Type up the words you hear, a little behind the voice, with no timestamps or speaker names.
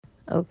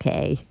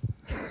Okay.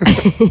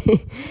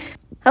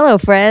 Hello,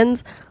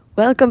 friends.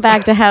 Welcome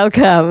back to How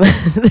Come.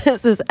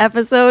 This is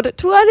episode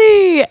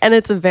 20, and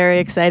it's a very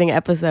exciting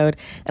episode,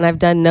 and I've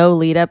done no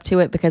lead up to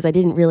it because I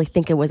didn't really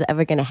think it was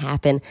ever going to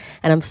happen,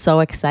 and I'm so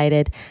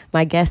excited.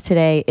 My guest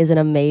today is an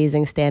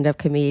amazing stand-up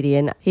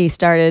comedian. He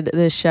started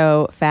the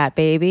show Fat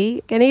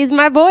Baby, and he's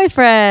my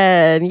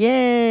boyfriend.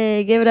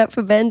 Yay! Give it up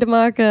for Ben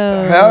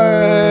DeMarco.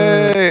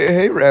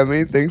 Hey,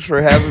 Remy. Thanks for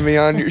having me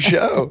on your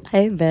show.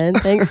 Hey, Ben.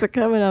 Thanks for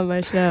coming on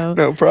my show.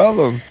 No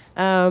problem.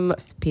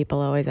 People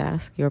always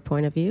ask your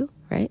point of view,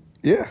 right?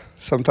 Yeah,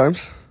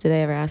 sometimes. Do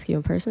they ever ask you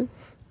in person?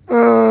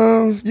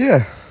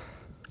 Yeah.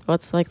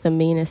 What's like the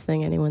meanest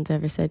thing anyone's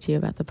ever said to you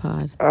about the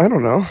pod? I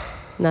don't know.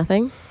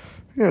 Nothing?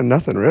 Yeah,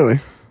 nothing really.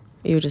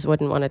 You just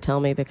wouldn't want to tell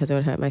me because it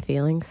would hurt my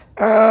feelings?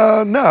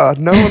 No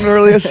one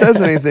really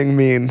says anything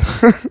mean.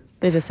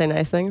 They just say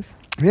nice things?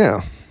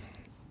 Yeah.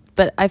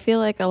 But I feel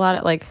like a lot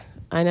of, like,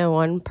 I know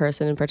one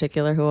person in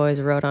particular who always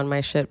wrote on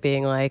my shit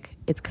being like,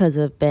 it's 'cause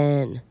of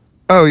Ben.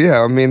 Oh,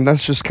 yeah. I mean,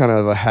 that's just kind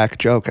of a hack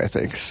joke, I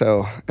think.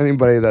 So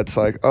anybody that's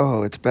like,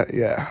 oh, it's Ben,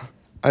 yeah.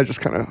 I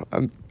just kind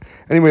of,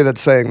 anybody that's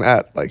saying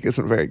that, like,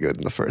 isn't very good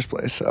in the first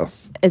place, so.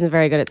 Isn't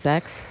very good at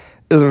sex?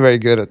 Isn't very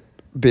good at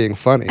being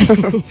funny.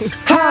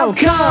 How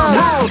come?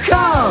 How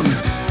come?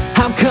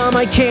 How come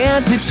I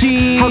can't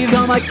achieve? How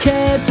come I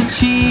can't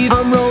achieve?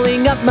 I'm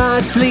rolling up my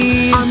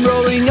sleeves. I'm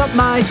rolling up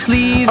my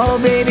sleeves. Oh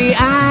baby,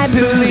 I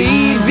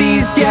believe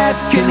these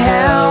guests can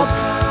help.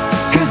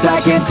 'Cause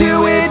I can't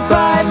do it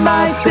by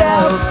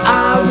myself.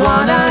 I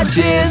wanna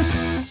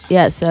jizz.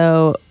 Yeah,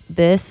 so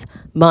this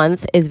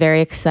month is very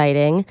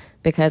exciting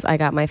because I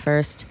got my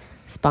first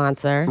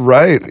sponsor.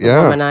 Right,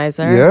 yeah.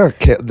 Womanizer.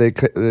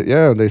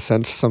 Yeah, they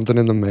sent something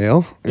in the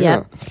mail.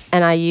 Yeah.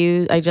 And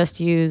I just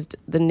used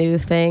the new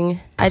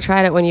thing. I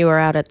tried it when you were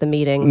out at the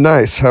meeting.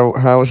 Nice.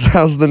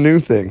 How's the new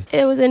thing?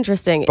 It was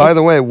interesting. By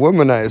the way,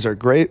 Womanizer,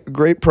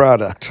 great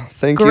product.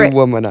 Thank you,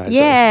 Womanizer.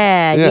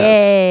 Yeah, Yes.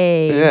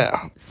 yay.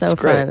 Yeah. So it's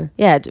great. fun.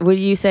 Yeah, would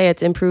you say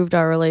it's improved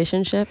our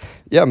relationship?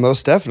 Yeah,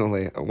 most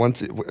definitely.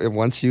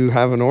 Once you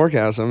have an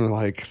orgasm,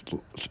 like,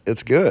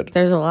 it's good.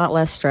 There's a lot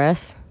less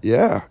stress.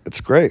 Yeah,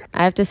 it's great.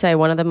 I have to say,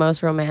 one of the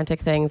most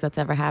romantic things that's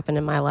ever happened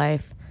in my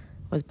life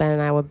was Ben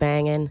and I were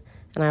banging,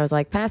 and I was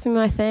like, pass me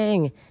my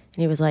thing.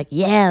 And he was like,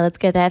 yeah, let's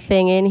get that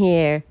thing in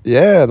here.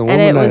 Yeah, the Womanizer.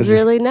 And it was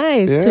really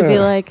nice to be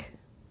Yeah. like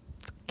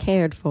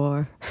cared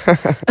for.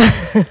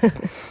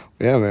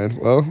 Yeah, man.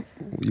 Well,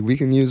 we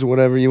can use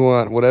whatever you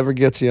want, whatever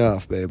gets you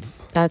off, babe.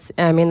 That's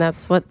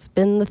what's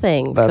been the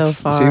thing so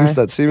far.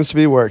 That seems to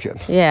be working.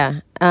 Yeah.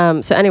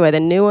 So anyway, the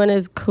new one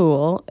is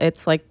cool.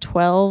 It's like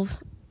 12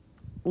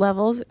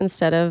 levels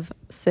instead of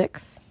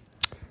 6.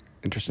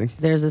 Interesting.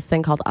 There's this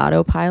thing called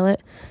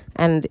autopilot,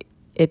 and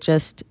it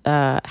just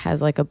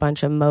has like a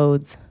bunch of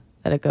modes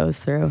that it goes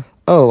through.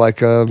 Oh,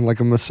 like a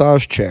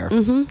massage chair.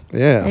 Mm-hmm.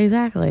 Yeah.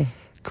 Exactly.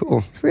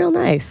 Cool. It's real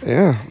nice.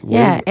 Yeah.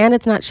 Yeah, and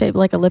it's not shaped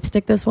like a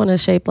lipstick. This one is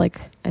shaped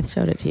like, I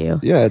showed it to you.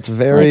 Yeah, it's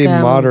very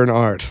like, modern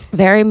art.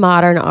 Very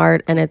modern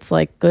art, and it's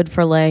like good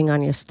for laying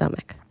on your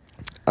stomach.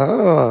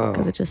 Oh.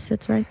 Because it just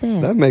sits right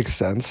there. That makes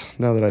sense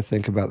now that I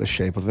think about the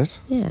shape of it.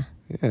 Yeah.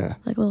 Yeah.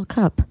 Like a little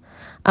cup.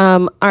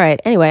 All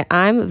right. Anyway,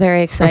 I'm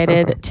very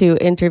excited to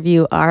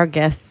interview our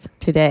guests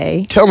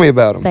today. Tell me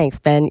about them. Thanks,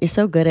 Ben. You're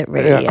so good at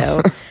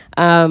radio.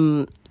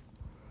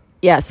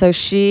 Yeah. So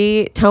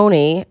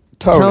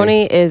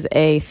Toni is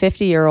a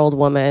 50-year-old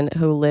woman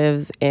who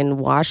lives in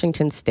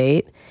Washington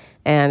State,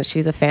 and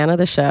she's a fan of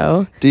the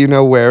show. Do you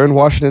know where in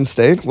Washington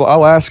State? Well,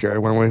 I'll ask her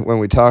when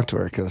we talk to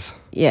her, because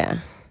Yeah.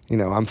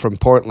 I'm from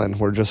Portland.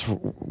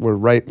 We're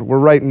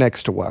right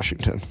next to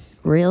Washington.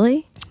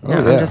 Really? No,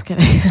 Oh, yeah. I'm just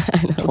kidding.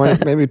 I know.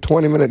 Maybe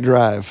 20-minute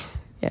drive.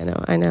 Yeah,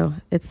 no, I know.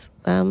 It's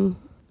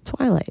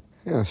Twilight.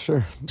 Yeah,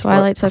 sure.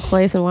 Twilight took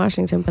place in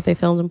Washington, but they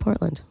filmed in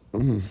Portland.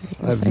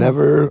 I've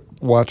never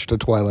watched a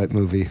Twilight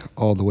movie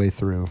all the way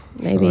through.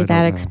 Maybe so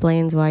that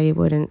explains why you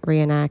wouldn't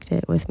reenact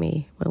it with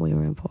me when we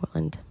were in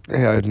Portland.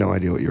 Yeah, I had no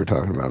idea what you were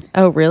talking about.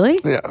 Oh, really?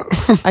 Yeah.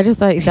 I just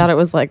thought you thought it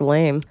was like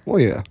lame. Well,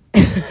 yeah.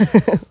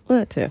 Well,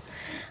 that too.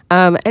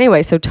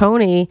 Anyway, so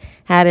Toni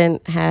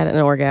hadn't had an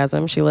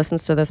orgasm. She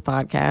listens to this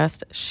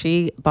podcast.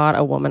 She bought a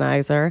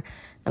womanizer,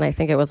 and I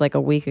think it was like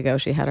a week ago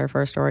she had her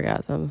first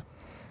orgasm.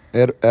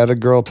 At a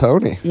girl,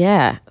 Toni.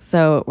 Yeah.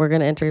 So we're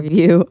going to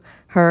interview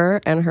her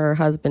and her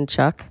husband,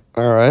 Chuck.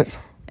 All right.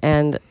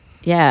 And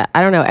yeah,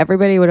 I don't know.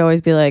 Everybody would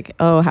always be like,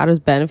 oh, how does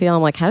Ben feel?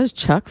 I'm like, how does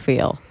Chuck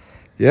feel?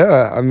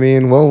 Yeah, I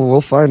mean, well,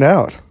 we'll find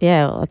out.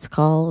 Yeah, let's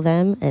call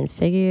them and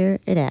figure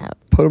it out.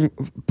 Put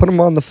them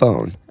on the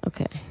phone.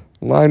 Okay.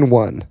 Line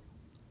 1.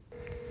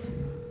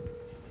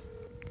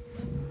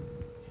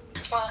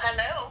 Well,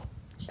 hello.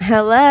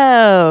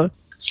 Hello.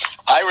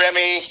 Hi,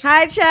 Remy.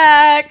 Hi,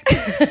 Chuck.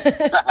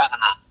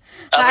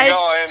 How's it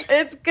going?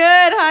 It's good.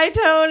 Hi,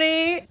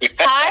 Toni.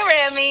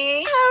 Hi,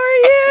 Remy. How are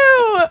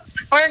you?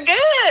 We're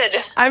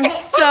good. I'm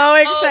so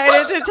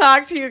excited to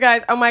talk to you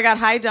guys. Oh my God.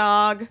 Hi,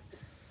 dog.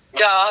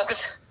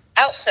 Dogs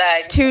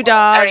outside. 2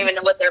 dogs. I don't even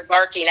know what they're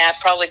barking at,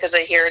 probably because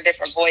I hear a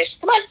different voice.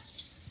 Come on.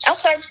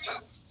 Outside.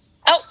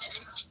 Out.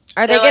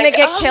 Are they They're going to like,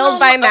 get "Oh, killed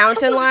by Mama."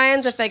 mountain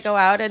lions if they go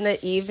out in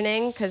the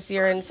evening because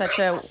you're in such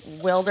a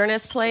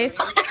wilderness place?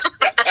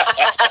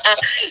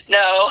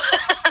 No,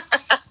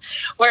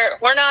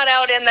 we're not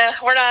out in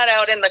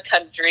the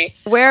country.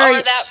 Where are or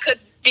you? that could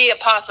be a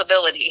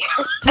possibility.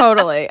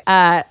 Totally.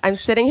 I'm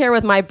sitting here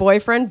with my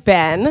boyfriend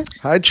Ben.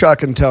 Hi,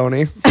 Chuck and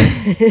Tony.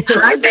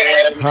 Hi,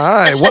 Ben.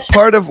 Hi. What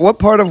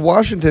part of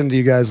Washington do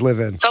you guys live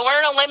in? So we're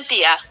in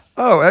Olympia.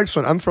 Oh,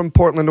 excellent. I'm from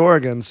Portland,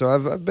 Oregon, so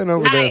I've been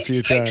over there a Nice,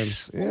 few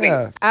nice. times.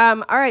 Yeah.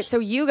 All right. So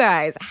you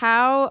guys,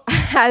 how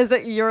has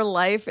your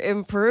life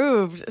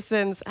improved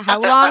since? How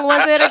long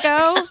was it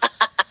ago?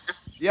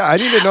 Yeah, I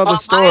need to know the Well,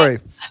 story.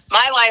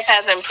 My life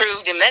has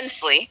improved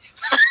immensely.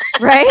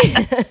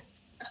 Right.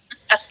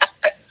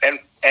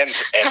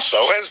 And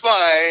so is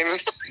mine.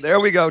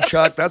 There we go,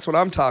 Chuck. That's what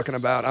I'm talking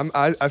about.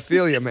 I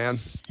feel you, man.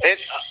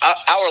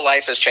 Our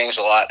life has changed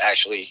a lot,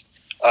 actually,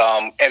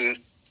 and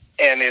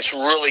it's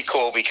really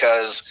cool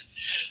because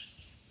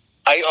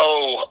I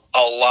owe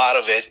a lot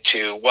of it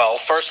to, well,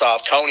 first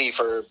off, Toni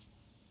for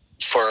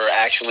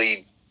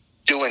actually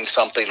doing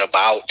something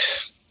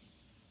about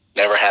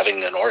never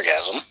having an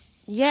orgasm.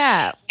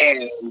 Yeah.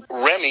 And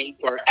Remy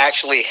for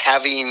actually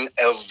having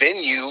a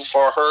venue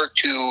for her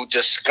to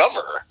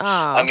discover. Oh,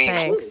 I mean,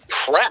 thanks.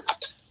 holy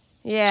crap.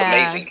 Yeah. It's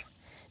amazing.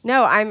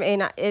 No, I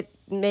mean, it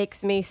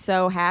makes me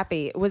so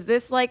happy. Was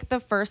this like the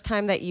first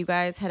time that you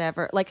guys had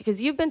ever, like, because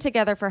you've been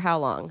together for how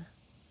long?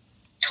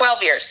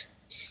 12 years.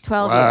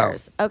 12 Wow.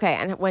 years. Okay.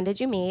 And when did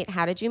you meet?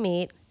 How did you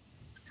meet?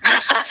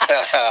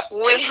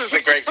 This is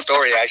a great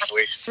story,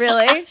 actually.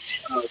 Really?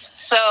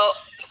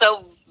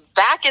 So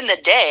back in the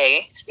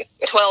day,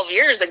 12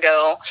 years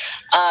ago,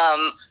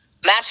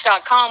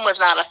 Match.com was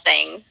not a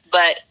thing,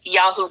 but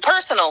Yahoo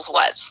Personals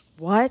was.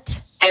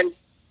 What? And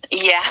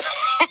yeah,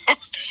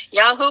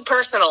 Yahoo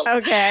Personals.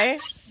 Okay.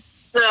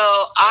 So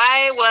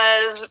I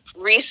was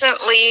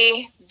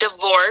recently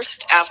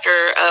divorced after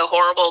a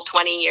horrible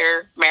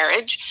 20-year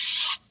marriage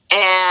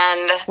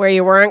and Where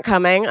you weren't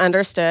coming.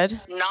 Understood.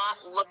 not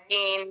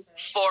looking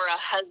for a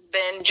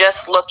husband,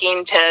 just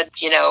looking to,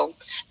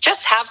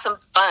 just have some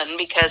fun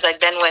because I'd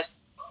been with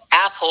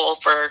asshole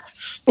for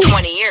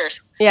 20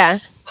 years. Yeah.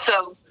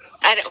 So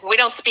we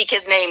don't speak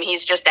his name.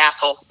 He's just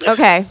asshole.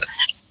 Okay.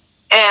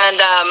 And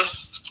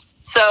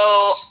so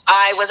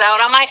I was out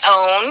on my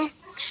own,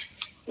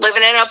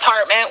 living in an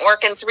apartment,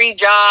 working 3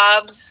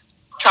 jobs,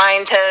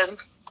 trying to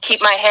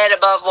keep my head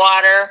above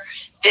water.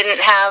 Didn't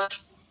have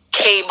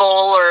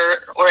cable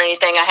or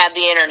anything. I had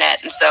the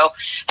internet. And so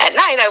at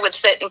night I would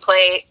sit and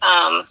play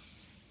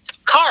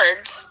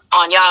cards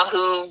on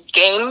Yahoo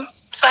game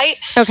site.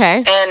 Okay.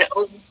 And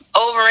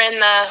over in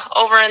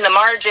the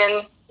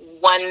margin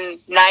one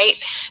night,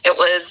 it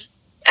was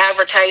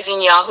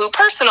advertising Yahoo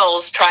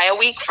Personals, try a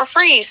week for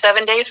free,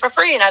 7 days for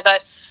free. And I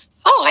thought,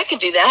 oh, I could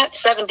do that,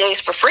 7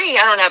 days for free.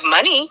 I don't have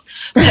money.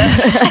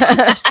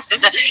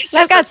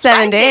 I've got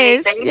 7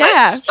 days. Anything,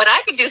 Yeah. But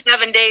I could do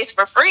 7 days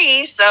for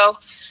free. So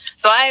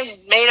I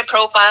made a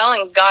profile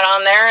and got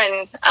on there,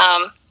 and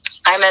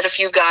I met a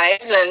few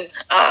guys, and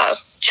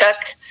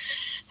Chuck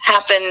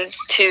happened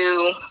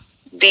to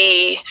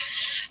be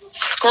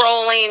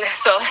scrolling.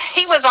 So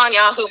he was on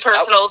Yahoo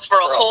Personals for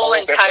a whole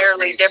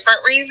entirely different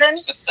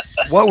reason.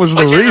 What was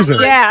the Which is reason?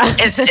 Yeah.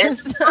 It's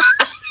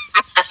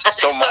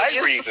So my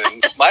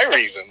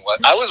reason was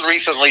I was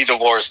recently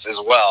divorced as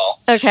well,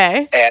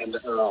 Okay. and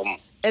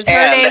Is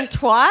her name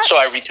Twat? so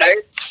I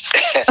retired.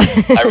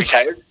 I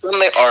retired from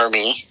the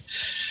Army,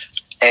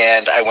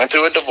 and I went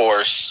through a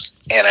divorce,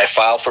 and I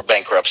filed for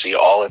bankruptcy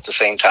all at the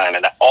same time,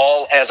 and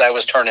all as I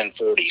was turning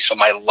 40. So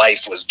my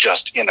life was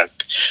just in a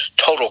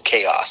total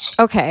chaos.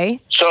 Okay.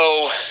 So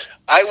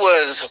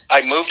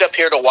I moved up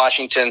here to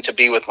Washington to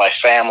be with my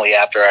family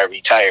after I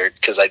retired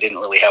because I didn't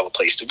really have a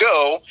place to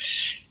go.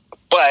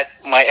 But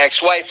my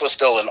ex-wife was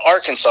still in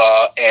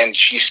Arkansas, and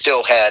she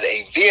still had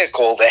a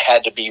vehicle that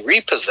had to be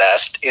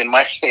repossessed in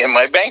my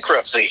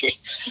bankruptcy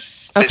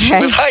that she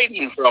was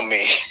hiding from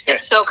me.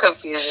 It's so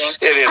confusing.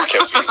 It is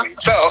confusing.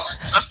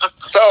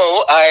 So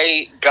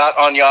I got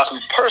on Yahoo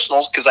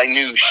Personals because I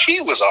knew she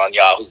was on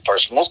Yahoo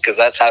Personals because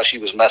that's how she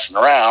was messing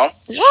around.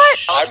 What?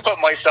 I put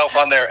myself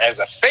on there as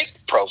a fake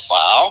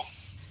profile.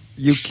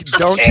 You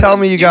don't tell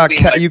me you got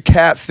you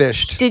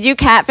catfished. Did you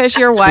catfish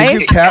your wife?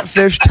 Did you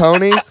catfish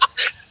Toni?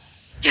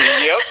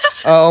 Yep.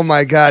 Oh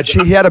my God!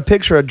 He had a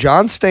picture of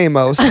John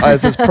Stamos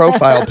as his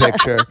profile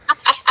picture.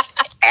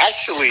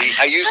 Actually,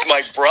 I used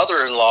my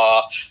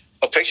brother-in-law,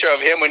 a picture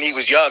of him when he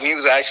was young. He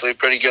was actually a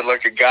pretty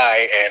good-looking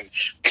guy, and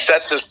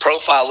set this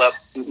profile up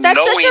That's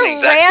knowing such a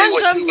exactly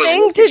what he random was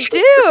thing looking to for.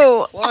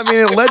 do. Well, I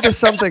mean, it led to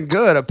something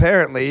good,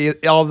 apparently,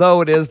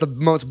 although it is the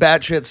most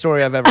batshit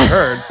story I've ever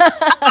heard.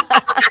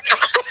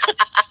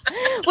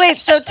 Wait,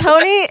 so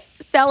Toni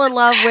fell in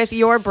love with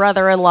your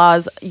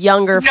brother-in-law's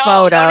younger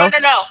photo.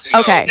 No.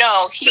 Okay.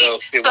 No,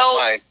 it was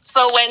mine.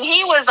 so when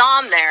he was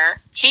on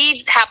there,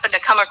 he happened to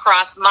come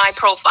across my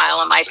profile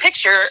and my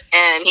picture,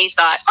 and he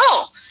thought,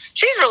 oh,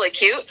 she's really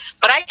cute,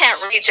 but I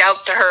can't reach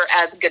out to her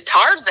as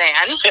Guitar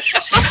Zan.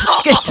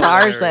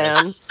 Guitar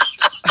Zan.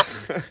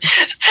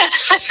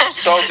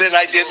 So then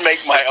I did make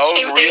my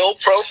own real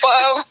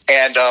profile.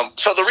 And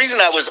so the reason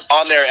I was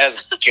on there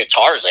as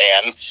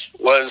Guitarzan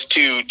was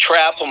to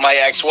trap my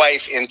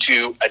ex-wife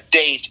into a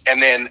date,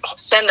 and then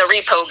Send the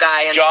repo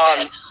guy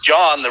instead.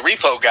 John, the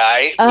repo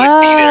guy,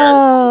 would be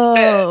there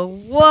instead. Oh,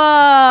 whoa.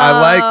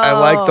 I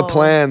like the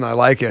plan. I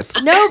like it.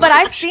 No, but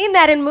I've seen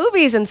that in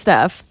movies and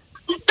stuff.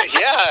 Yeah,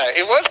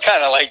 it was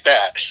kind of like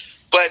that.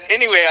 But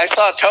anyway, I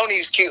saw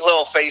Tony's cute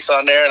little face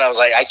on there, and I was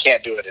like, I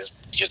can't do it as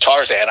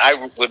Guitarzan. I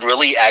would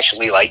really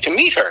actually like to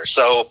meet her.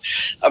 So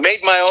I made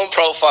my own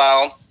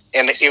profile,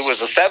 and it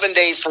was a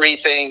 7-day free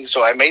thing,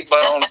 so I made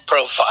my own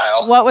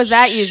profile. What was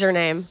that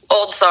username?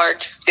 Old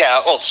Sarge.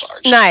 Yeah, Old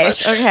Sarge.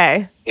 Nice.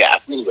 Okay. Yeah,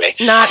 anyway.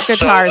 Not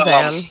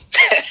Guitarzan.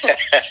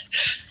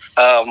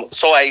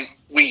 So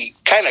we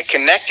kind of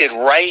connected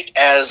right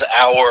as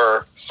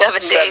our 7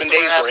 days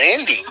were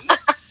ending.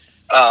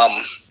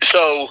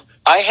 So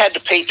I had to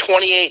pay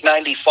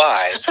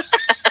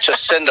 $28.95 to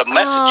send a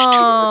message to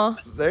her.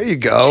 There you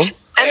go.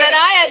 And then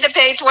I had to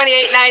pay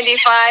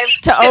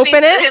 $28.95 To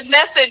open it? His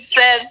message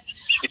says,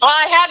 "Well,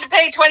 I had to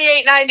pay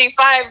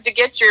 $28.95 to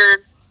get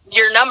your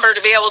number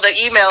to be able to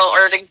email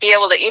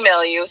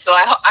you. So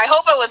I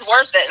hope it was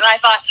worth it." And I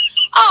thought,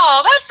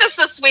 oh, that's just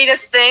the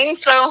sweetest thing.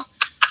 So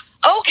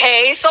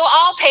okay, so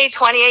I'll pay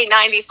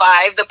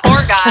 $28.95. The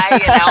poor guy,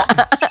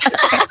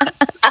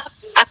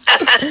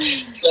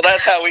 So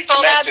that's how we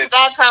connected.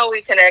 That's how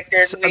we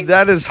connected.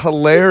 That is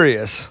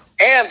hilarious.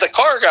 And the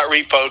car got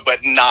repoed, but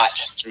not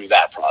through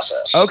that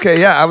process. Okay,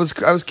 yeah, I was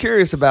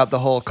curious about the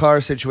whole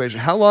car situation.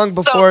 How long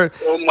before?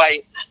 So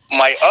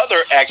my other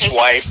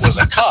ex-wife was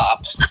a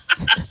cop.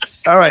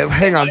 All right,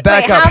 hang on,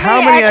 back up.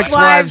 How many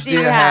ex-wives do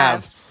you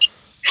have?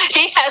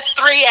 He has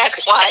 3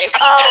 ex-wives.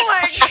 Oh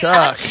my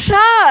God.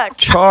 Chuck.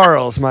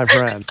 Charles, my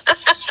friend. I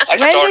When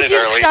started did you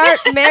early. start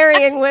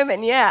marrying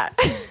women? Yeah.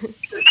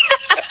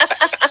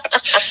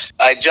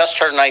 I just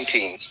turned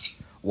 19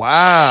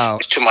 Wow.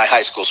 to my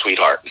high school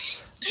sweetheart.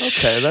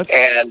 Okay,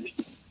 And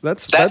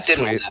that's that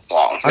didn't sweet. last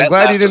long. I'm That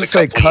glad you lasted didn't a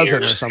say couple cousin or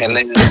years. something.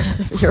 And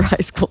then, Your high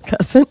school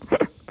cousin.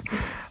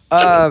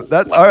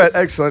 That's all right.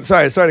 Excellent.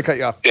 Sorry to cut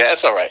you off. yeah,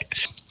 that's all right.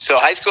 So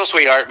high school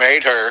sweetheart,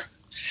 married her.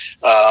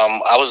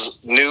 I was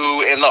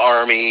new in the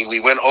Army. We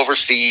went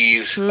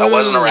overseas. I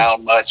wasn't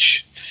around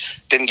much.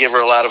 Didn't give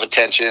her a lot of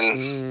attention.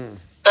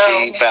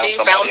 She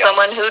found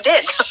someone who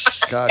did.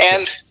 Gotcha.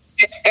 And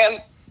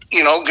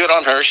good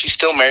on her. She's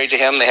still married to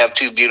him. They have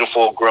 2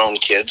 beautiful grown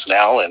kids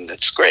now, and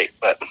it's great.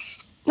 But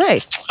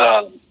Nice.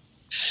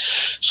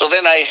 so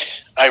then I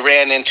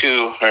ran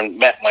into and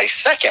met my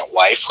second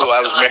wife, who I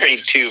was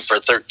married to for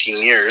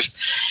 13 years.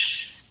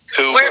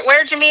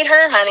 Where'd you meet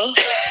her, honey?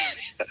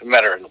 I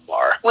met her in a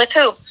bar With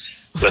who?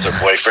 with her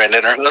boyfriend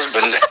and her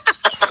husband.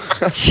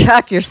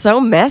 Chuck, you're so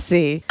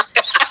messy.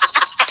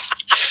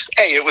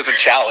 Hey, it was a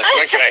challenge.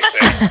 What can I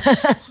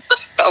say?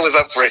 I was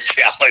up for a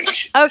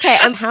challenge. Okay,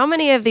 and how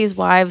many of these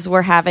wives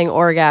were having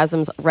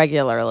orgasms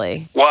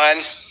regularly? One,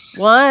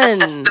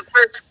 One.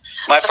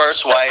 my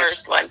first wife. The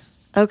first one.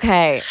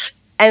 Okay.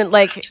 And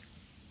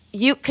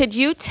could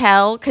you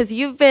tell, because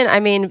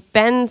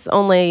Ben's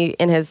only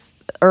in his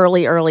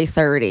early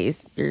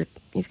 30s.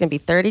 He's going to be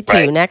 32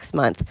 Right. next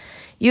month.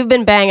 You've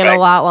been banging a Right.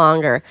 lot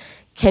longer.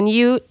 Can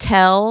you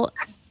tell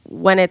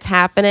when it's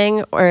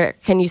happening, or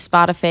can you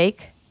spot a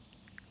fake?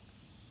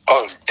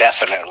 Oh,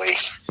 definitely.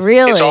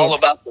 Really? It's all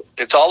about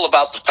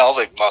the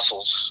pelvic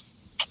muscles.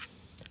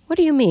 What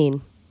do you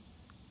mean?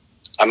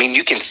 I mean,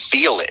 you can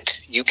feel it.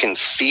 You can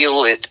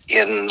feel it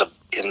in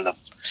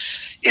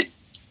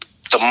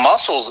the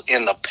muscles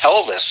in the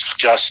pelvis.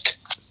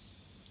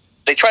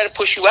 They try to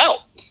push you out.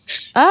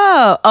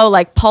 Oh,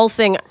 like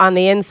pulsing on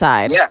the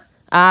inside. Yeah.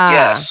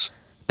 Yes.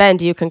 Ben,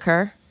 do you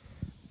concur?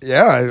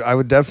 Yeah, I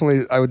would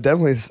definitely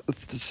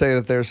say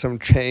that there's some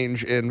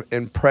change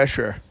in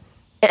pressure.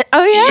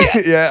 Oh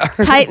yeah. Yeah.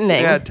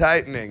 Tightening. Yeah,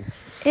 tightening.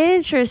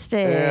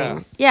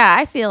 Interesting. Yeah,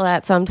 I feel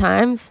that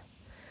sometimes.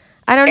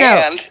 I don't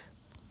know. And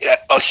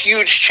a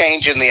huge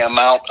change in the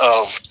amount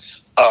of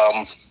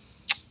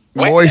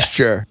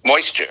Moisture.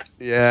 Moisture.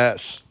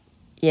 Yes.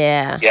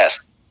 Yeah. Yes.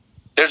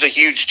 There's a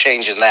huge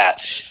change in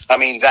that. I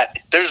mean,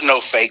 there's no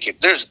fake.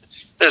 There's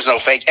no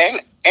fake.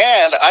 And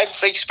I've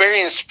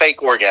experienced fake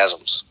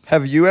orgasms.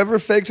 Have you ever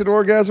faked an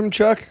orgasm,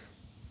 Chuck?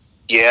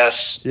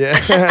 Yes. Yeah.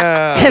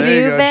 Have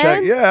There you go, been?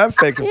 Chuck. Yeah, I've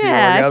faked a few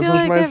Yeah, I feel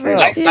orgasms like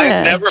myself. Yeah.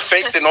 I've never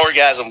faked an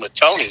orgasm with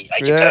Toni. I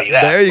can tell you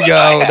that. There you but go.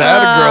 I have.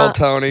 That a girl,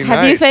 Tony. Have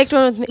nice. you faked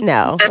one with me?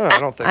 No. No, I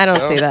don't think I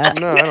don't so. see that.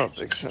 No, I don't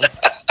think so.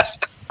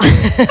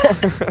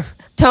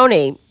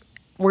 Tony,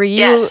 were you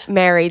Yes.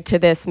 married to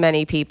this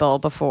many people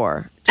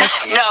before?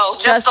 No,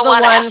 Just the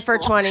one one asshole. for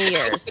 20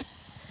 years.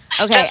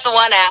 Okay. Just the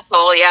one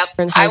asshole, yep.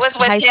 In I was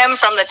with high- him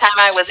from the time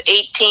I was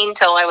 18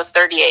 till I was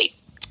 38.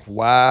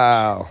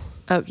 Wow.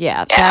 Oh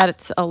yeah, Yeah.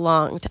 that's a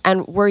long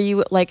And were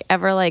you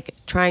ever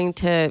trying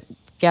to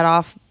get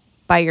off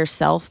by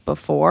yourself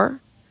before?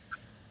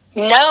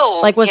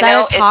 No. Was you that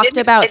know, a talked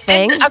about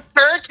thing? It didn't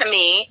occur to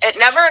me. It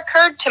never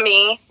occurred to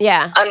me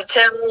Yeah.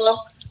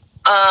 until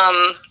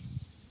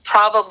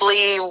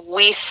probably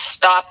we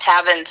stopped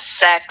having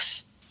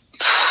sex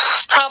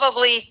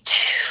probably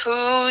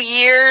 2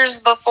 years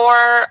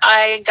before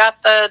I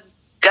got the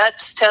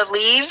guts to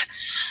leave.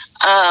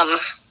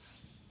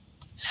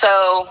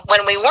 So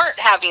when we weren't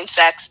having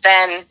sex,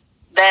 then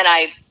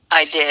I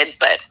did,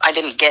 but I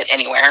didn't get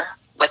anywhere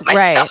with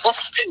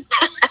myself.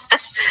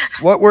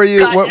 What were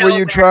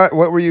you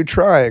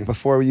trying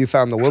before you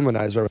found the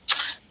womanizer?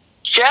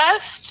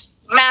 Just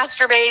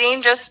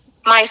masturbating, just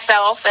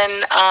myself,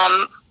 and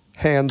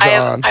hands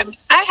on.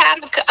 I had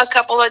a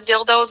couple of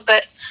dildos,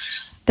 but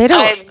they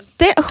don't.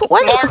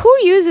 Who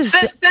uses?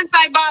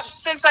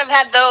 Since I've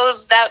had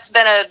those, that's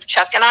been a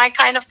Chuck and I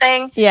kind of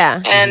thing.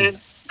 Yeah, and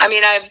I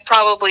mean, I've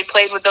probably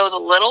played with those a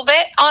little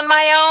bit on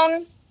my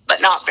own,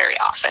 but not very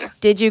often.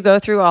 Did you go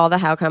through all the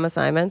How Come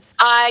assignments?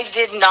 I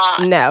did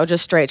not. No,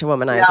 just straight to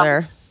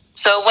womanizer. No.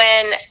 So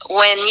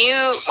when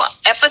you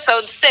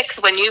episode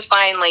 6, when you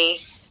finally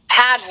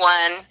had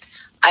one,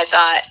 I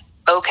thought,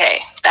 okay,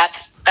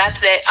 that's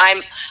it.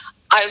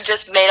 I've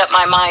just made up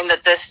my mind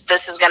that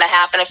this is going to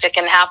happen. If it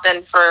can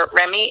happen for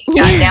Remy, God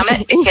damn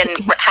it can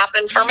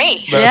happen for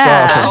me.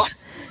 That's awesome.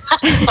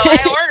 So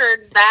I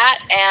ordered that,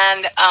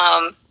 and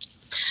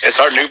it's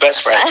our new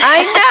best friend.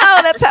 I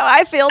know, that's how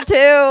I feel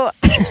too.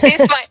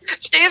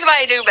 She's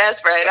my new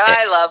best friend.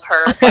 I love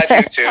her. I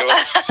do too.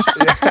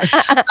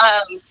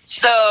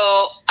 So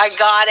I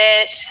got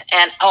it,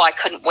 and I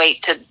couldn't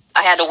wait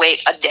I had to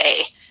wait a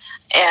day.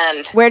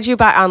 And where'd you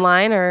buy,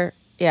 online or?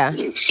 Yeah,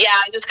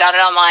 I just got it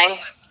online.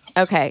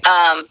 Okay.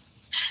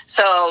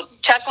 So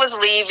Chuck was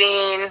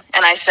leaving,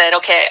 and I said,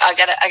 okay, I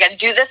gotta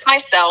do this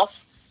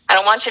myself. I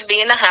don't want you to be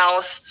in the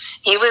house.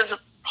 He was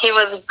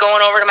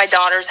going over to my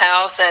daughter's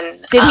house,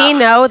 and did he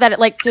know that?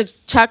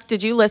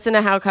 Did you listen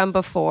to How Come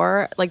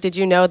before? Like, did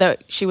you know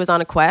that she was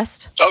on a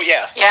quest? Oh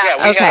yeah. We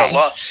had a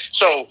lot.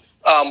 So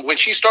when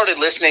she started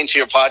listening to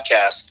your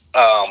podcast,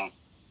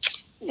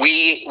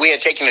 we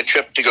had taken a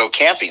trip to go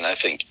camping, I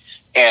think,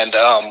 and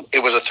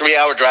it was a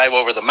 3-hour drive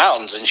over the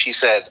mountains, and she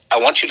said, "I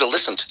want you to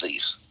listen to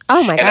these."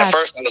 Oh my God! And at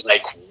first I was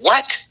like,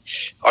 "What?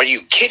 Are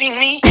you kidding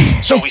me?"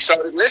 So we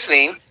started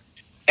listening,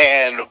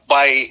 and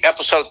by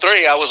episode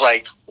 3, I was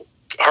like,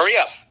 hurry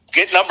up,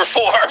 get number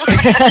 4.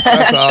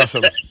 That's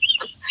awesome.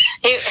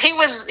 He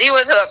was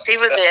hooked. He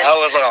was in. I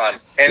was on.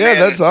 And yeah,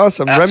 that's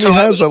awesome. Remy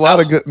has a lot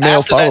of good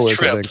male followers,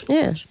 trip, I think.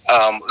 Yeah.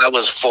 I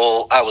was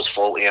full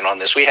in on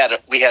this. We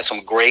had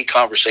some great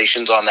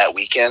conversations on that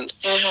weekend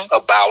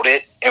about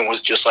it, and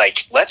was just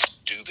like, let's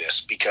do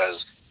this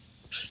because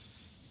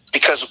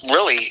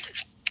really,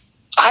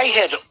 I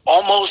had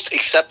almost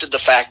accepted the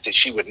fact that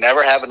she would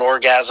never have an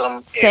orgasm,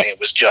 and it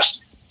was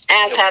just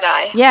as had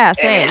I. Yeah,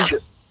 same.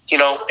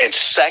 And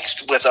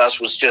sex with us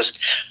was just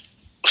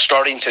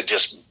starting to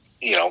just,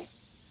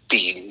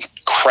 be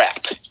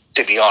crap,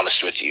 to be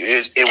honest with you.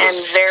 It was.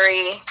 And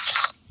very.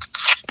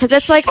 Because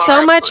it's like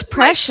so much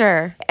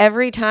pressure.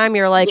 Every time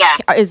you're like,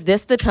 is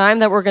this the time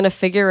that we're going to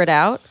figure it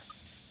out?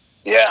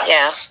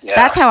 Yeah.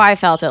 That's how I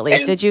felt, at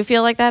least. Did you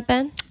feel like that,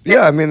 Ben?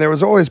 Yeah, I mean, there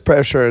was always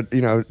pressure,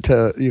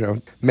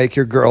 to, make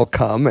your girl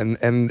come,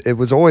 and it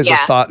was always a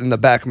thought in the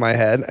back of my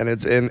head,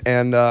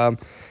 and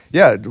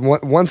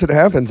once it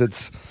happens,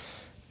 it's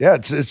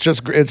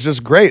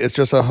just great.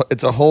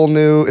 It's a whole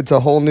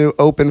new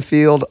open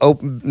field,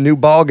 new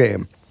ball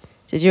game.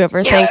 Did you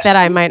ever think that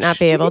I might not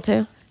be able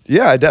to?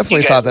 Yeah, I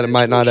definitely thought that it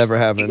might not ever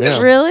happen.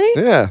 Yeah. Really?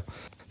 Yeah,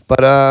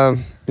 but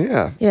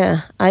yeah.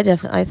 Yeah, I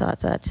thought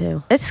that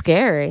too. It's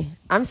scary.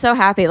 I'm so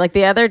happy. Like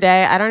the other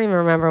day, I don't even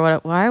remember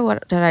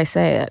what did I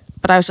say it?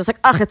 But I was just like,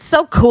 oh, it's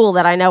so cool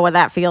that I know what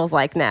that feels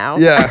like now.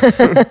 Yeah.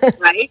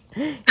 Right?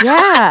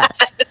 Yeah.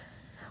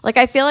 Like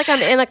I feel like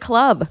I'm in a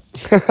club.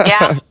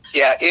 Yeah.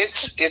 Yeah,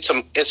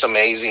 it's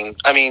amazing.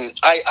 I mean,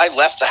 I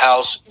left the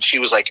house, and she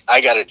was like, I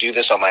got to do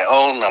this on my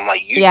own. I'm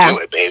like, you do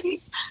it,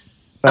 baby.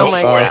 That's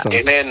awesome.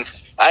 And then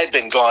I'd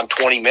been gone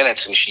 20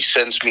 minutes, and she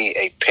sends me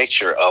a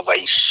picture of a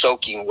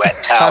soaking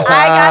wet towel.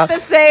 I got the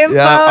same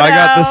photo.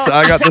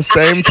 I got the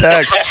same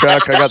text,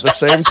 Chuck. I got the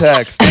same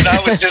text. And I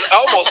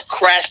almost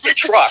crashed the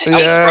truck. I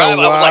was wow. I'm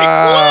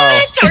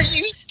like, what? Are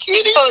you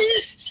kidding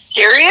me?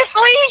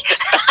 Seriously?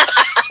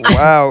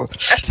 Wow.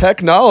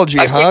 Technology,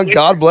 huh?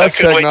 God bless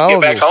technology. Wait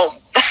to get back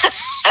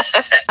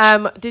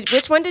home.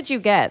 Which one did you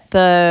get?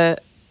 The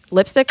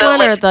lipstick The one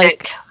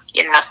lipstick.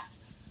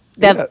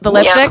 The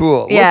lipstick? It's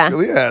cool. Yeah.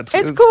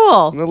 It's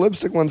cool. The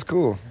lipstick one's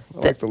cool. I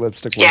like the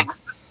lipstick one. Yeah.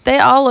 They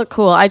all look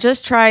cool. I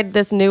just tried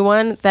this new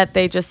one that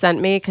they just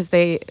sent me because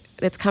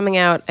it's coming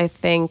out, I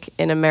think,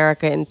 in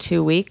America in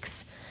 2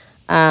 weeks.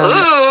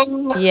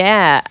 Ooh.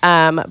 Yeah,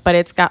 but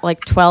it's got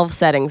like 12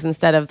 settings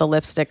instead of the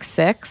lipstick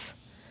 6.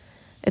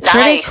 It's Nice.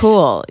 pretty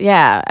cool.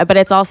 Yeah, but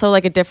it's also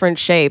like a different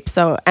shape.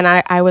 So, and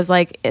I was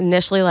like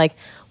initially like,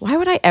 why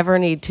would I ever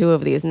need 2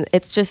 of these? And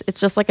it's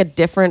just like a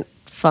different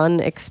fun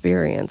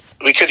experience.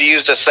 We could have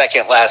used a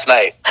second last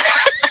night.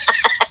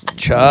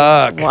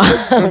 Chuck.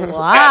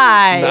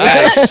 Why?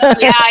 Nice.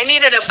 Yeah, I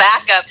needed a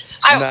backup.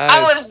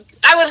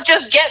 I was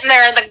just getting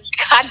there, and the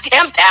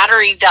goddamn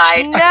battery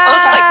died. No. I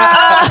was like,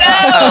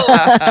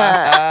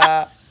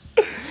 oh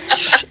no.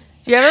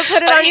 Do You ever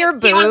put it on your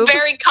boob? He was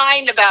very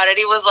kind about it.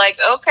 He was like,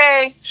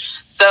 okay.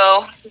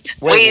 So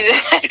Wait,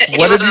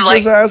 what did you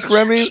just ask,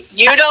 Remy?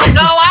 You don't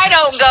go, I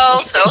don't go.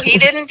 So he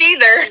didn't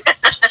either.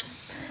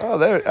 Oh,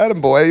 there,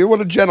 attaboy. You're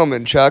what a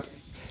gentleman, Chuck.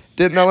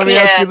 Now let me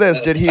ask you this: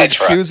 did he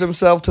excuse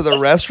himself to the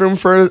restroom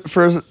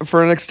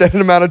for an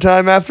extended amount of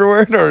time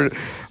afterward,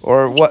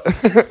 or what?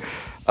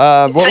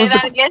 What Say was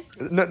that again?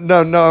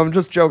 No, I'm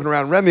just joking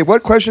around. Remy,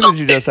 what question did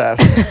you just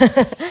ask?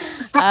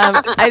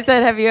 I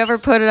said, have you ever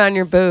put it on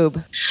your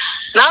boob?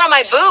 Not on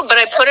my boob, but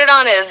I put it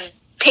on his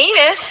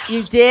penis.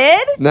 You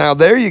did? Now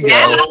there you go.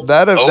 Yeah.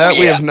 That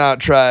we have not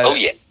tried. Oh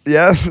yeah.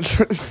 Yeah.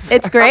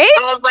 It's great.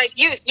 I was like,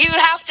 you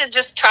have to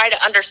just try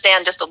to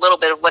understand just a little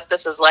bit of what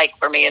this is like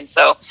for me, and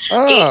so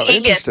he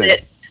gets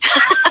it.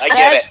 I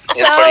get it. It's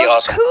so pretty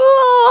awesome.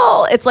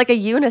 Cool. It's like a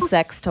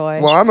unisex toy.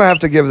 Well, I'm gonna have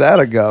to give that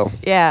a go.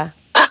 Yeah.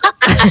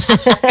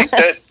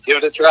 Give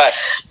it a try.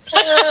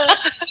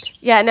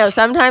 Yeah, no,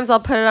 sometimes I'll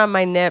put it on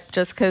my nip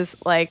just because,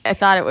 like, I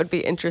thought it would be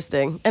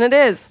interesting. And it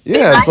is.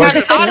 Yeah, it's I like,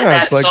 hadn't thought of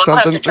that, it's like so I'll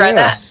have something. to try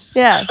that.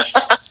 Yeah.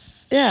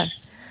 Yeah.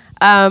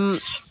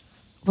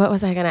 What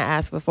was I going to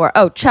ask before?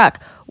 Oh,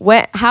 Chuck,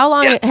 how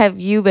long have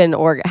you been,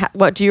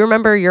 what, do you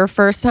remember your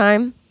first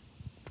time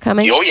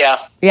coming? Oh, yeah.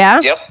 Yeah?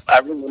 Yep, I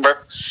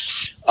remember.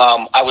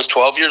 I was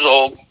 12 years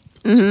old.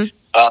 Mm-hmm.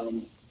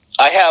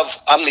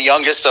 I'm the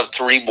youngest of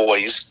 3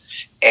 boys.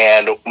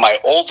 And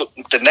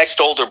the next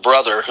older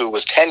brother, who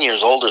was 10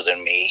 years older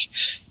than me,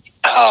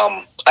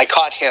 I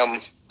caught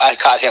him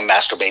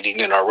masturbating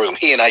in our room.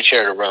 He and I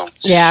shared a room.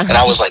 Yeah. And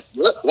I was like,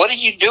 what are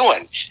you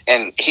doing?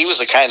 And he was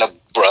the kind of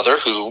brother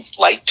who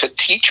liked to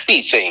teach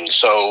me things.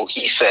 So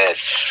he said,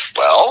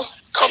 well,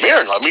 come here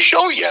and let me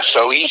show you.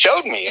 So he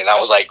showed me. And I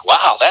was like,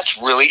 wow,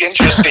 that's really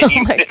interesting.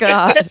 Oh, my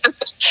God.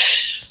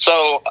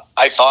 So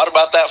I thought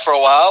about that for a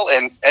while.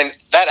 And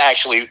that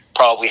actually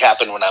probably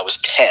happened when I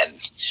was 10.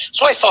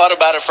 So I thought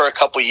about it for a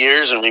couple of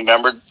years and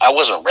remembered I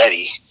wasn't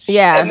ready.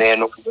 Yeah. And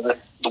then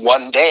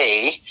one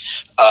day,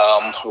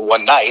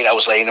 one night, I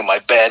was laying in my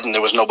bed and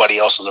there was nobody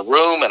else in the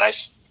room. And I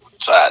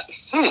thought,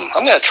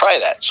 I'm going to try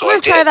that. So I'm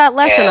going to try that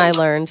lesson I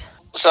learned.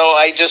 So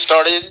I just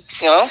started,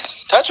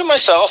 touching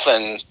myself.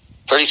 And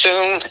pretty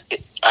soon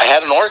I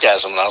had an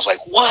orgasm. And I was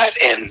like, what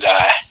in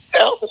the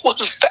hell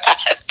was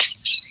that?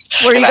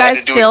 Were you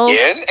guys still?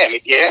 Again and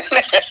again.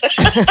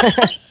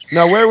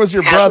 Now, where was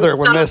your brother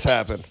when this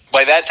happened?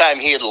 By that time,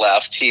 he had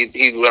left. He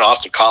went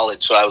off to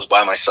college, so I was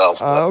by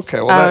myself. Okay.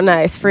 Well,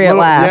 nice. Free at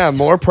last. Yeah,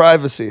 more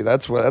privacy.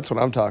 That's what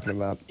I'm talking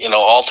about.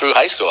 All through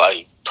high school,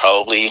 I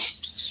probably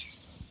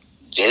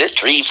did it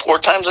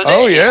 3-4 times a day.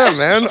 Oh, yeah,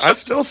 man. I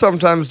still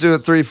sometimes do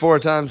it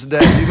 3-4 times a day.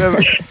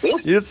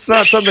 It's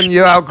not something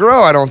you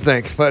outgrow, I don't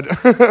think. But,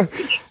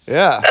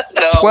 yeah.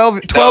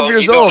 12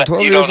 years old.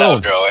 12 years old. You don't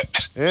outgrow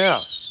it.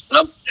 Yeah.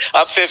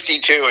 I'm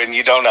 52, and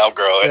you don't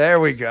outgrow it. There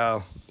we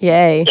go.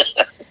 Yay.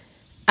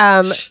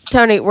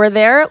 Toni, were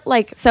there,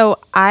 so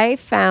I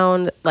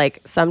found,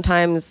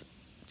 sometimes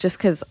just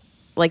because,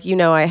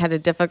 I had a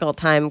difficult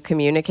time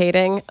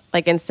communicating,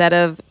 instead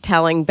of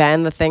telling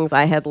Ben the things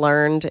I had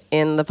learned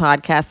in the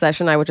podcast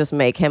session, I would just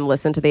make him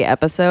listen to the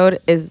episode.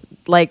 Is,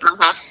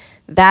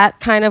 that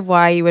kind of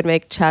why you would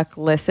make Chuck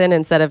listen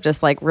instead of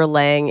just,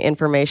 relaying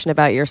information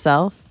about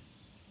yourself?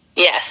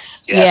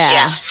 Yes.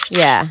 Yeah.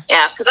 Yeah,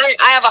 because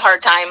I have a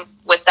hard time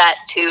with that,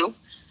 too.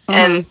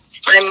 And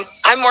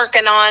I'm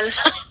working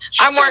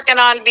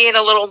on being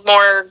a little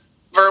more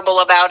verbal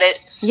about it.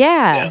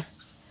 Yeah.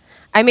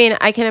 I mean,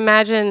 I can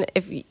imagine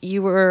if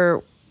you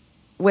were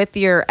with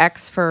your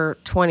ex for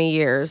 20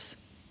 years,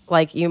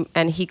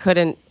 he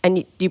couldn't,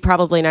 and you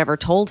probably never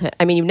told him.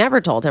 I mean, you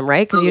never told him,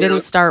 right? Because you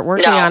didn't start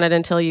working on it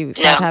until you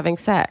stopped having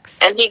sex.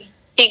 And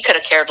he could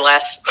have cared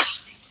less,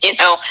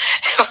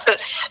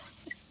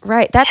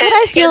 Right. That's what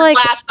I feel his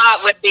like. last thought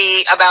would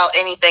be about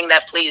anything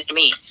that pleased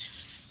me.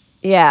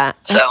 Yeah.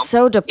 It's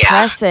so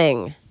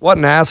depressing. Yeah. What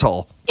an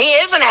asshole. He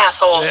is an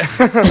asshole.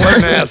 What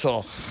an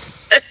asshole.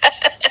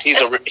 He's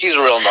a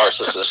real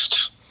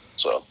narcissist.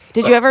 So.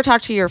 Did you ever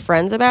talk to your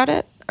friends about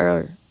it?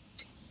 Or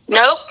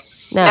Nope.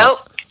 No. Nope.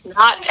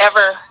 Not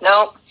ever.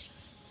 Nope.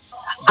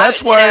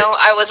 That's why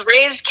I was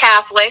raised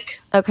Catholic.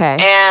 Okay.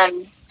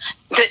 And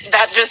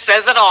that just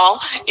says it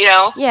all.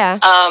 Yeah.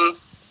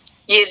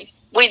 It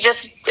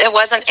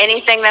wasn't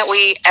anything that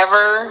we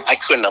ever I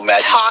couldn't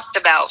imagine talked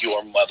about.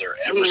 Your mother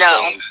ever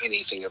saying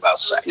anything about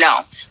sex.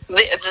 No.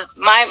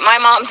 My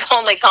mom's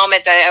only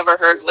comment I ever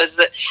heard was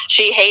that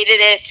she hated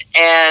it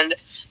and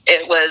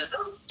it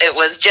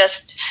was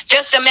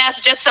just a mess,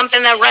 just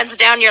something that runs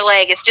down your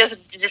leg. It's just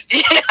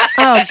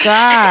Oh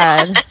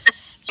God.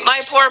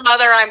 My poor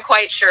mother, I'm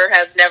quite sure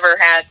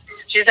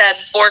she's had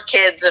 4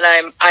 kids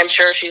and I'm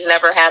sure she's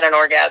never had an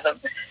orgasm.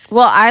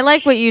 Well, I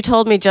like what you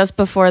told me just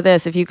before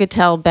this. If you could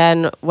tell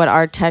Ben what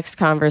our text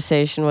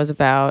conversation was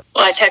about.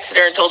 Well, I texted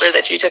her and told her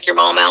that you took your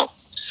mom out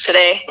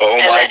today. Oh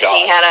my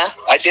God!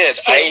 I did.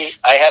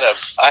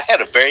 I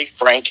had a very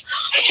frank,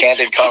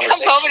 candid conversation.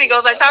 He comes home and he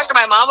goes, "I talked to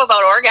my mom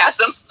about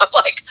orgasms." I'm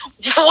like,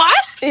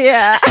 "What?"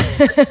 Yeah.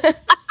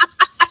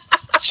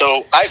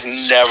 So I've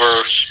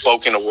never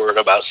spoken a word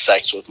about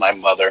sex with my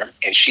mother,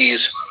 and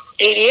she's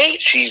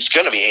 88. She's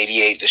going to be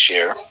 88 this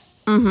year.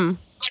 Mm-hmm.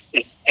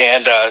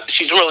 And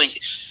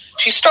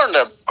she's starting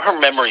to, her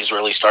memory's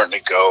really starting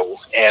to go,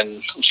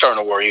 and I'm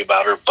starting to worry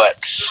about her. But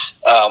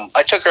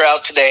I took her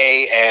out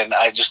today, and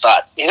I just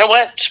thought, you know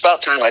what? It's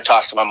about time I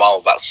talked to my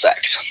mom about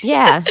sex.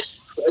 Yeah.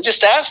 I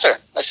just asked her.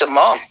 I said,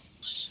 Mom.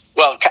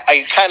 Well,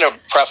 I kind of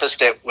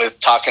prefaced it with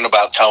talking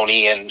about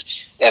Toni and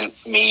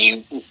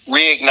me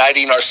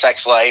reigniting our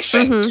sex life.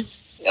 And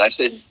I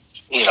said,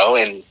 you know,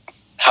 and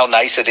how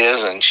nice it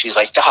is. And she's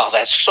like, oh,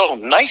 that's so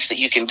nice that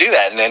you can do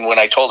that. And then when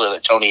I told her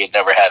that Toni had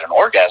never had an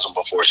orgasm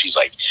before, she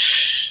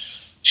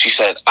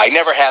said, I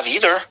never have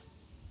either.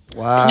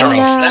 Wow.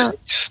 During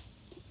sex.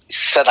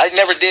 She said, I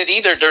never did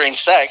either during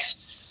sex.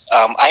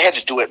 I had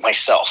to do it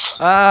myself.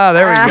 Ah,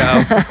 there we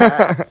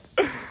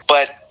go.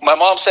 But my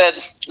mom said,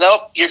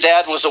 nope, your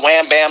dad was a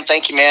wham bam,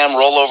 thank you, ma'am,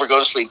 roll over, go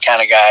to sleep kind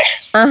of guy.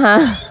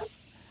 Uh-huh.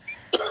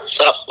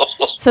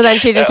 So then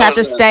she just had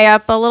to stay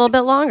up a little bit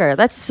longer.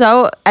 That's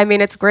so, I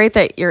mean, it's great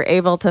that you're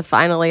able to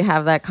finally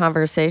have that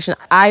conversation.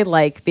 I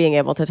like being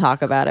able to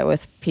talk about it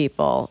with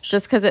people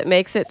just because it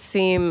makes it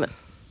seem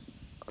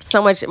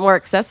so much more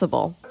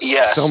accessible.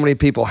 Yes. So many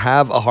people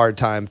have a hard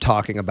time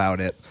talking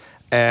about it.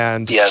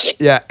 And yes.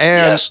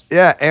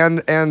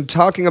 And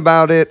talking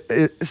about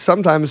it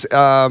sometimes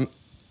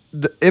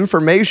the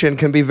information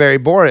can be very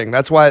boring.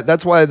 That's why the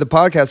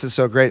podcast is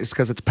so great. It's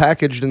because it's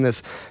packaged in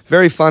this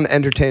very fun,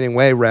 entertaining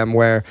way, Rem,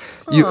 where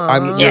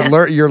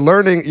you're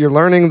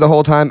learning the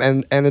whole time,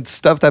 and it's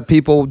stuff that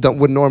people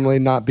would normally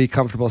not be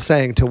comfortable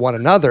saying to one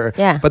another.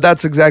 Yeah. But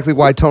that's exactly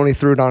why Toni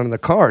threw it on in the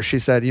car. She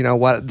said, you know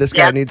what, this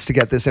guy needs to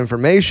get this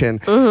information,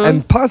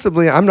 and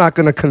possibly I'm not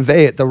going to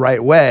convey it the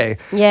right way.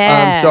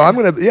 Yeah. So I'm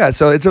gonna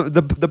so it's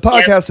the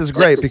podcast is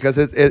great because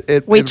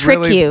it trick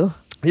really, you.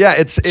 Yeah,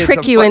 it's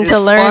trick you into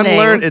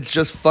learning. It's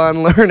just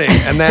fun learning,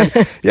 and then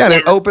and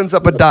it opens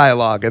up a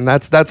dialogue, and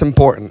that's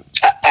important.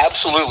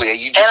 Absolutely,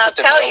 you just hit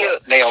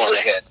the nail on the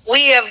head.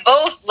 We have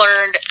both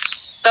learned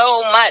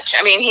so much.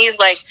 I mean, he's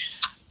like,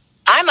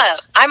 I'm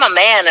a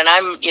man, and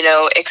I'm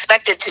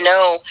expected to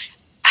know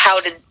how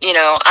to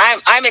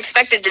I'm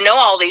expected to know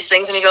all these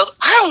things, and he goes,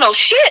 I don't know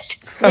shit.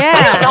 Yeah.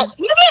 I don't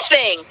know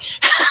anything.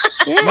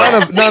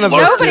 Yeah. None of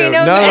us do.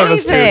 Knows None of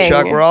us do, anything.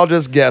 Chuck. We're all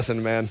just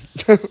guessing, man.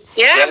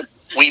 Yeah.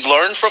 We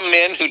learn from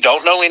men who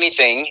don't know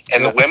anything,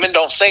 and the women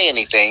don't say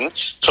anything,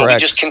 so Correct. we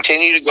just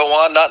continue to go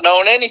on not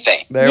knowing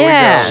anything. There we go.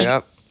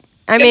 Yep.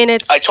 I mean,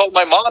 it's. I told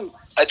my mom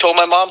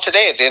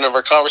today at the end of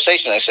our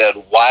conversation, I said,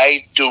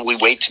 why do we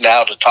wait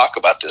now to talk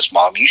about this,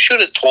 Mom? You should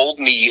have told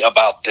me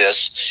about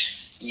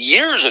this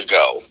years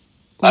ago.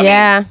 I mean,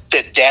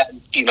 that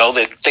Dad,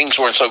 that things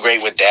weren't so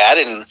great with Dad,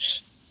 and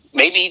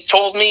maybe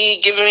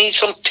given me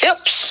some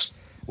tips.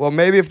 Well,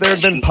 maybe if there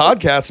had been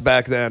podcasts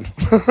back then.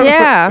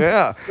 Yeah.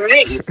 Yeah.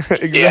 Right.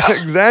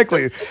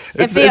 Exactly.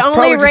 If the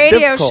only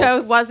radio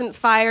show wasn't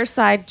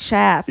Fireside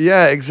Chats.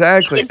 Yeah,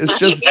 exactly. It's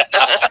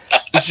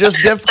just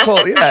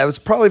difficult. Yeah, it was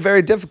probably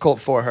very difficult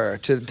for her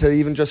to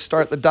even just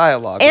start the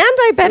dialogue. And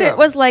I bet it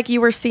was like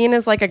you were seen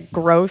as like a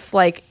gross,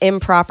 like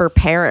improper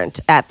parent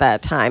at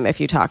that time if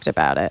you talked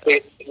about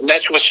it.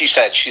 That's what she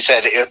said. She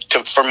said,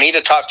 for me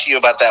to talk to you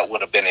about that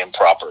would have been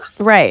improper.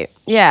 Right.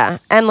 Yeah.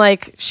 And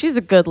like, she's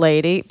a good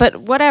lady, but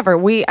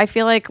whatever. I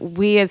feel like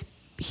we as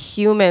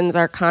humans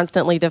are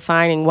constantly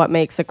defining what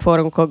makes a quote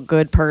unquote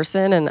good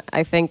person. And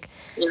I think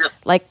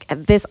like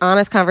this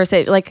honest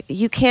conversation, like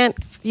you can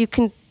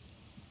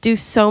do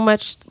so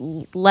much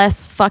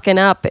less fucking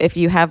up if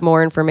you have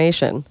more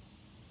information.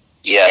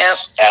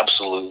 Yes,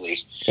 absolutely.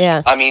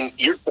 Yeah. I mean,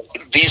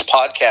 these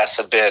podcasts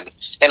have been,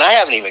 and I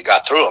haven't even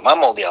got through them.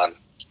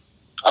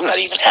 I'm not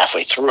even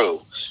halfway through.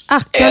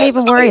 Oh, don't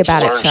even worry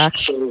about it, Chuck.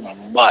 So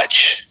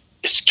much.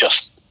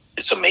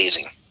 It's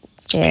amazing.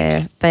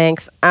 Yeah,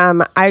 thanks.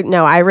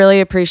 I really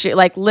appreciate,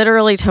 like,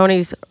 literally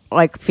Toni's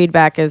like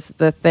feedback is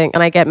the thing,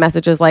 and I get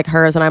messages like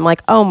hers, and I'm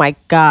like, oh my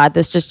God,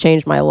 this just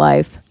changed my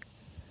life.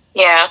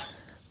 Yeah.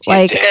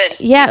 Like,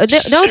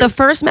 the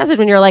first message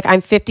when you're like,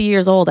 I'm 50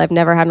 years old, I've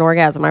never had an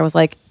orgasm. I was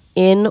like,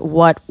 in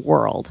what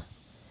world?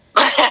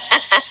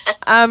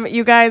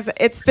 You guys,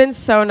 it's been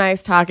so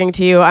nice talking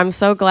to you. I'm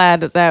so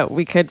glad that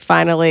we could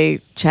finally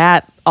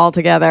chat all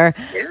together.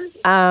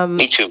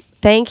 Me too.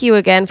 Thank you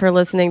again for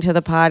listening to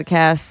the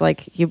podcast.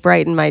 Like, you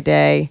brighten my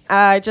day.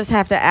 I just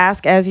have to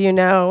ask, as you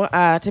know,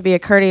 to be a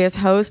courteous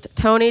host.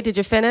 Toni, did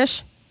you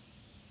finish?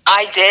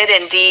 I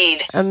did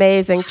indeed.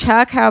 Amazing.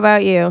 Chuck, how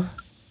about you?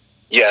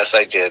 Yes,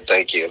 I did.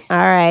 Thank you. All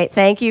right.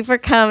 Thank you for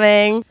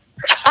coming.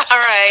 All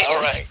right.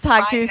 All right.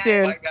 Talk to you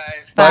soon. Bye,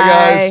 guys. Bye,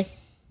 guys.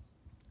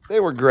 They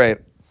were great.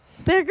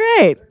 They're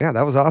great. Yeah,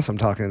 that was awesome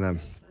talking to them.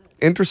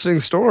 Interesting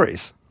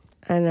stories.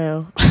 I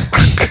know.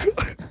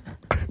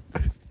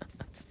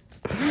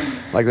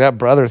 Like that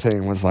brother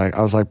thing was like,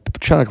 I was like,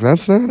 Chuck,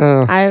 that's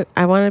not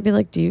I wanted to be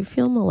like, do you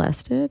feel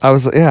molested? I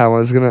was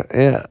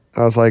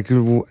like,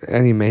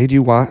 and he made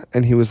you what?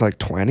 And he was like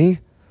 20?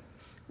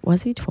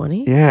 Was he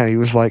 20? Yeah, he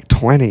was like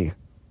 20.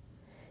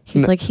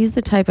 He's like, he's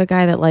the type of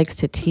guy that likes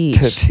to teach.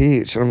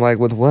 And I'm like,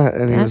 with what?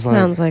 And he was like,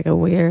 sounds like a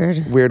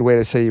weird way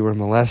to say you were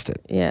molested.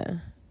 Yeah.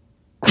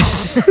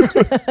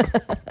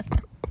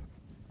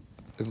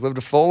 They've lived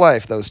a full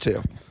life, those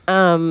two.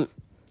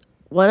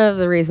 One of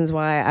the reasons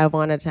why I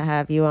wanted to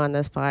have you on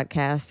this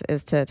podcast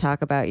is to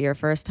talk about your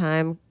first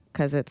time,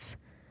 because it's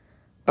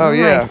one of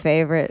my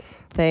favorite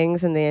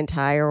things in the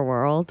entire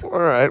world. All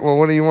right. Well,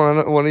 what do you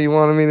want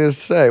me to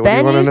say? What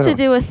Ben do you used know? to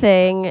do a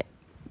thing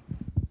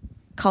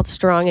called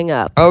stronging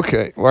up.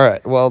 Okay. All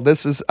right. Well,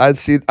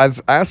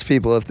 I've asked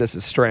people if this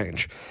is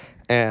strange.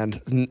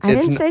 And I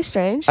didn't say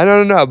strange. I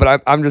don't know,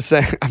 but I'm just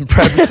saying, I'm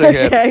prefacing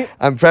Okay. it.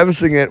 I'm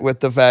prefacing it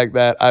with the fact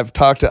that I've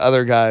talked to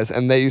other guys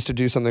and they used to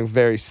do something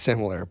very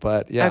similar.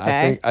 But yeah,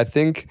 Okay. I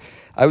think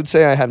I would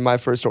say I had my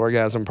first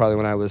orgasm probably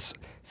when I was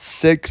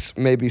 6,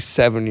 maybe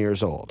 7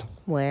 years old.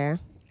 Where?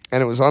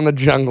 And it was on the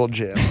jungle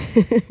gym.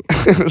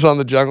 It was on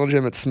the jungle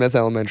gym at Smith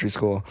Elementary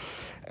School.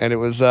 And it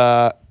was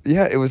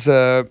it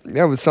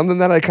was something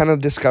that I kind of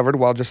discovered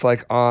while just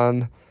like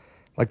on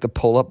like the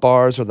pull-up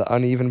bars or the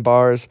uneven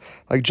bars.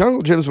 Like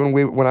jungle gyms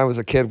when I was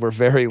a kid were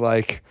very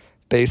like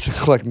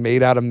basic, like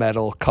made out of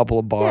metal, couple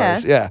of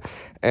bars. Yeah.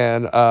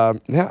 And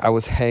I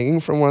was hanging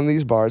from one of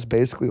these bars,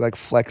 basically like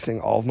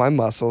flexing all of my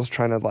muscles,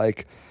 trying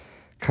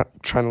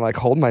to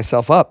hold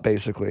myself up,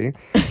 basically.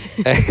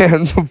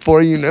 And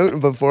before you knew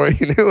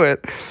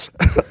it,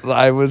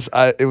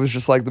 it was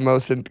just like the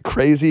most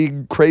crazy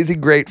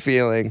great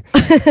feeling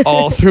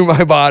all through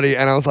my body.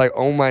 And I was like,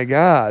 oh my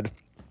God,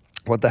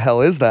 what the hell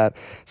is that?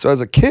 So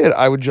as a kid,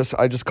 I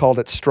just called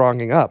it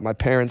stronging up. My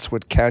parents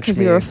would catch me.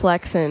 Because you were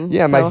flexing.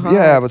 Yeah, hard.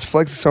 I was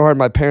flexing so hard.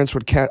 My parents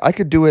would catch. I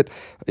could do it,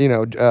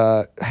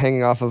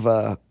 hanging off of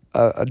a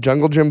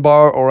jungle gym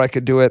bar, or I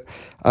could do it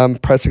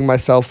pressing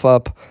myself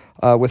up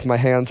with my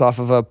hands off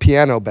of a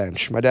piano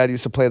bench. My dad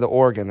used to play the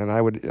organ, and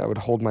I would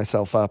hold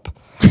myself up.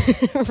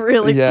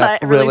 Really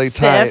tight. Really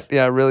tight. Stiff.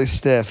 Yeah, really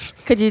stiff.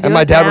 Could you do and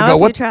my it dad now would go,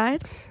 if "What?" you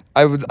tried?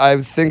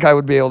 I think I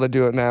would be able to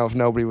do it now if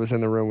nobody was in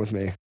the room with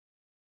me.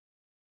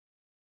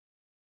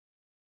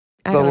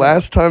 The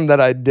last time that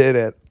I did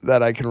it,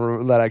 that I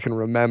can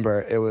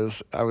remember,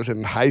 I was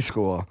in high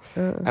school,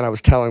 and I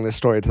was telling this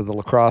story to the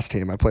lacrosse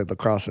team. I played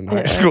lacrosse in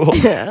high school,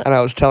 and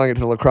I was telling it to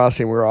the lacrosse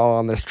team. We were all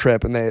on this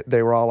trip, and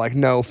they were all like,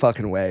 "No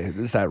fucking way,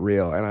 is that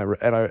real?" And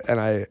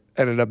I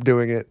ended up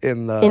doing it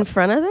in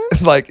front of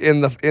them, like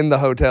in the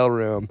hotel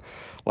room.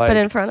 Like, but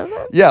in front of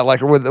them? Yeah, like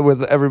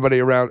with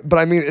everybody around. But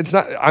I mean, it's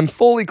not. I'm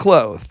fully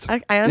clothed. I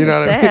understand. You know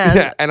what I mean?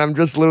 Yeah, and I'm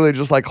just literally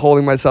just like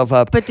holding myself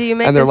up. But do you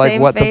make and they're the like,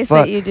 same what face the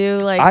fuck? that you do?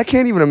 Like, I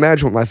can't even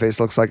imagine what my face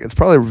looks like. It's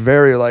probably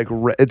very like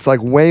it's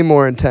like way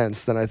more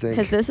intense than I think.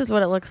 because this is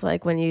what it looks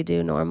like when you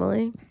do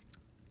normally.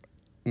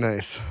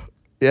 Nice.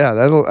 Yeah,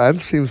 that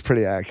seems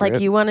pretty accurate.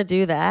 Like you want to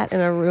do that in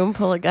a room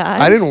full of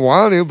guys? I didn't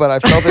want to, but I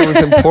felt it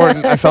was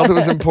important. I felt it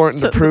was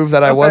important to prove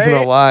that I wasn't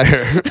a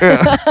liar.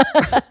 Yeah.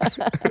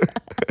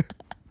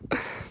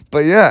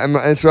 But yeah,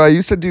 and so I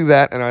used to do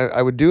that, and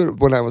I would do it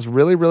when I was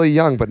really, really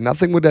young, but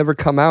nothing would ever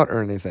come out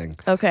or anything.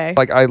 Okay.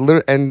 Like I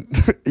literally, and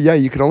yeah,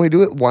 you could only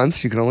do it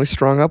once. You could only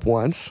strong up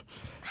once.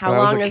 How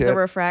long is the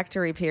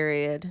refractory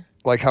period?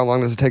 Like how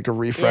long does it take to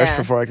refresh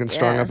before I can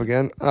strong up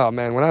again? Oh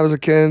man, when I was a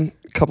kid,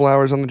 a couple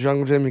hours on the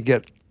jungle gym, you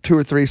get 2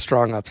 or 3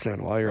 strong ups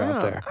in while you're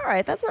out there. All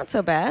right, that's not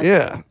so bad.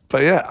 Yeah,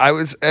 but yeah, I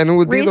was, and it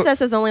would be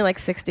recess is only like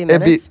 60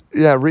 minutes.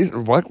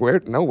 What? Where?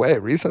 No way.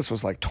 Recess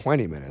was like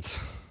 20 minutes.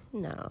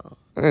 No.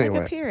 Anyway,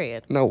 like a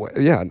period. No way.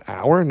 Yeah, an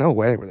hour? No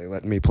way were they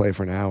letting me play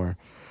for an hour.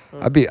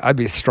 I'd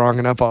be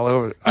stronging up all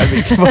over.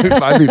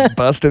 I'd be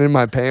busting in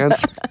my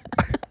pants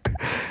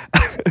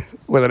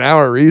with an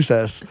hour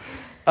recess.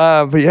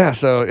 But yeah,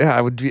 so yeah,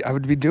 I would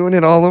be doing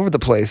it all over the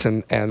place,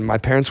 and my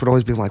parents would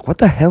always be like, "What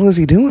the hell is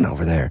he doing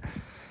over there?"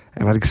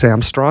 And I'd say,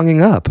 "I'm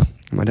stronging up."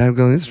 And my dad would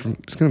go, "It's going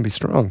to be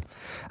strong."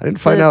 I didn't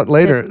find out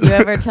later. Did you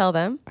ever tell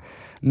them?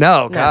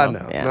 No, God,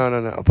 no. Yeah.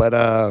 No.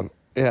 But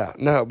yeah,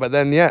 no, but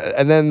then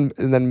and then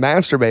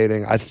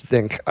masturbating, I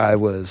think I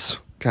was,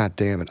 God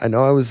damn it. I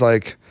know I was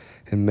like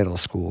in middle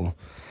school.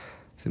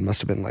 It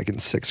must have been like in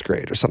 6th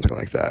grade or something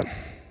like that.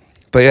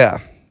 But yeah.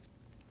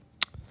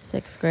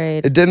 6th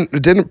grade. It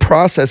didn't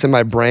process in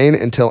my brain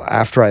until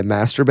after I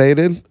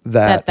masturbated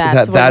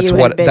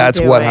that's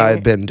what I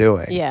had been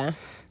doing. Yeah.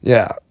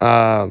 Yeah.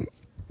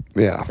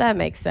 Yeah. That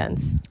makes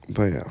sense.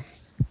 But yeah.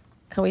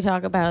 Can we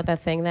talk about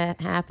that thing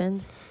that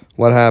happened?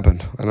 What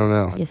happened? I don't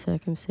know. Your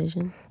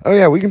circumcision. Oh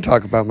yeah, we can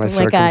talk about my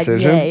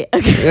circumcision. God, yay.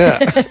 Okay.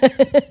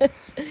 Yeah.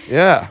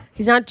 Yeah.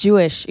 He's not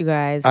Jewish, you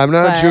guys. I'm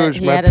not Jewish.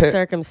 He had a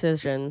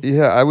circumcision.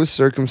 Yeah, I was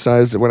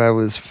circumcised when I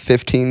was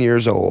 15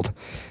 years old.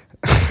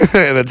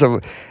 And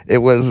it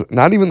was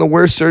not even the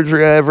worst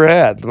surgery I ever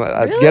had.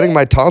 Really? Getting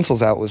my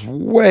tonsils out was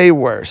way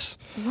worse.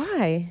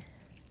 Why?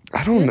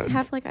 I don't know. Just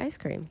have like ice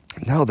cream.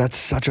 No, that's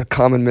such a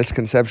common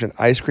misconception.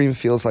 Ice cream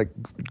feels like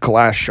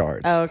glass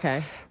shards. Oh,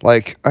 okay.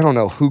 Like, I don't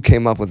know who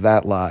came up with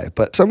that lie,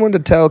 but someone to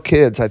tell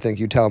kids, I think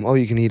you tell them, oh,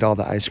 you can eat all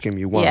the ice cream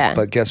you want. Yeah.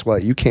 But guess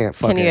what? You can't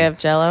fucking... Can you have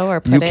Jell-O or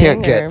pudding? You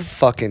can't get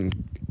fucking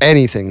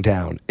anything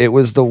down. It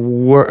was the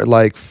worst,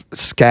 like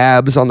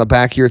scabs on the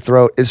back of your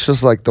throat. It's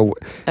just like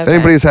if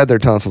anybody's had their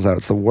tonsils out,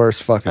 it's the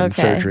worst fucking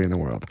surgery in the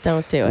world.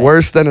 Don't do it.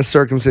 Worse than a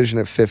circumcision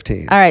at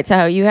 15. All right,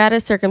 so you had a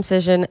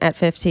circumcision at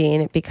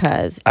 15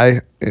 because...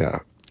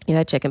 You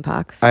had chicken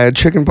pox. I had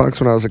chicken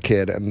pox when I was a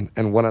kid,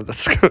 and one of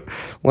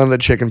the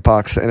chicken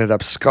pox ended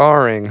up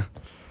scarring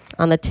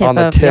on the tip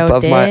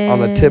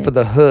of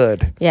the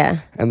hood. Yeah.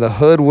 And the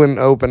hood wouldn't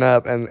open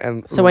up,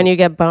 and so when you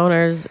get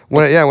boners,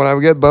 when I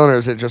would get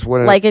boners, it just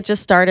wouldn't. Like it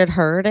just started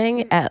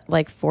hurting at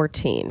like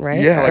 14,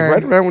 right? Yeah, like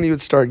right around when you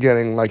would start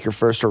getting like your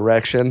first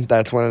erection.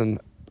 That's when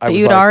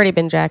you'd already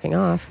been jacking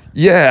off.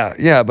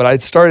 Yeah, but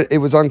it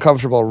was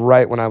uncomfortable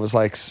right when I was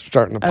like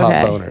starting to pop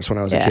boners when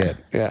I was a kid.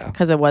 Yeah.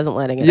 Because it wasn't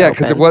letting it open.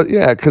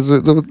 Because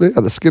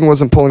the skin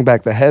wasn't pulling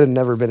back. The head had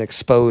never been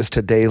exposed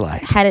to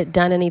daylight. Had it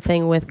done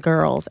anything with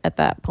girls at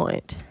that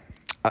point?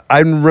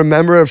 I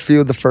remember a few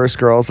of the first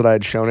girls that I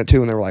had shown it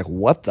to, and they were like,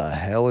 "What the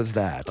hell is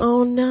that?"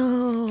 Oh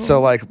no! So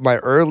like my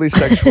early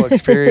sexual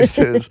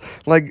experiences,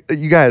 like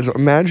you guys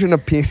imagine a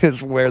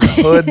penis where the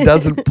hood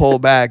doesn't pull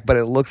back, but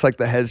it looks like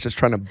the head's just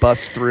trying to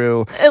bust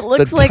through. It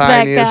looks like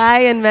that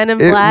guy in Men in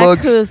Black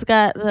who's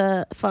got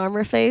the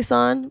farmer face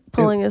on,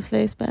 pulling his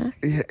face back.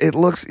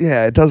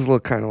 It does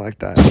look kind of like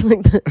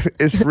that.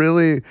 It's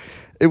really.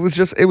 It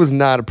was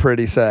not a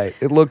pretty sight.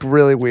 It looked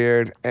really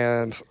weird,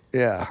 and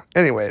yeah.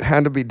 Anyway, it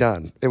had to be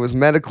done. It was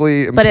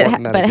medically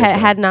important. But it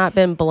had not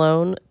been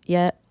blown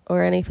yet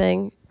or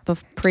anything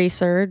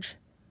pre-surge.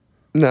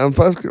 No,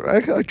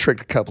 I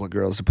tricked a couple of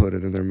girls to put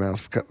it in their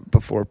mouth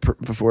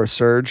before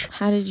surge.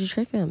 How did you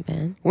trick them,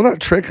 Ben? Well, not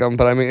trick them,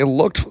 but I mean, it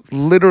looked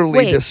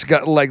literally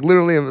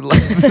literally,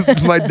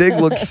 my dick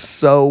looked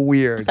so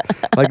weird.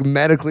 Like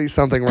medically,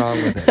 something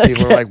wrong with it.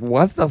 People were like,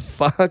 "What the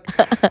fuck?"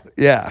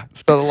 Yeah.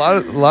 So a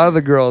lot of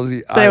the girls,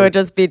 they would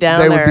just be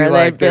down there.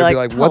 They'd be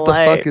like, "What the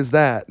fuck is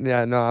that?"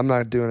 Yeah, no, I'm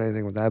not doing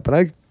anything with that. But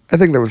I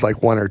think there was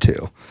like one or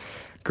two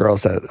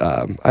girls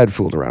that I'd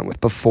fooled around with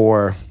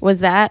before. Was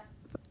that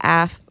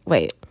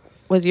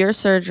was your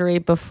surgery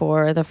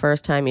before the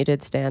first time you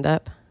did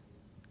stand-up?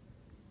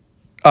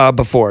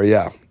 Before,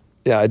 yeah.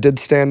 Yeah, I did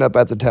stand-up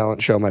at the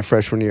talent show my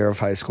freshman year of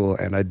high school,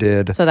 and I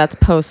did... So that's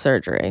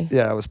post-surgery?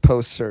 Yeah, it was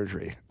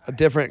post-surgery. A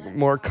different,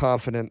 more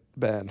confident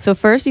Ben. So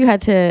first you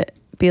had to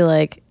be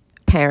like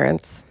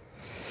parents.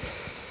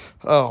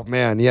 Oh,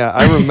 man, yeah,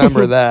 I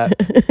remember that.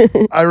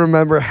 I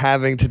remember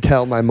having to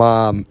tell my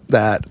mom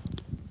that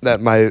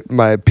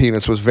my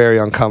penis was very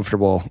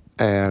uncomfortable,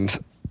 and...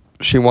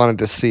 she wanted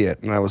to see it,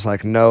 and I was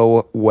like,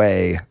 "No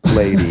way,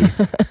 lady.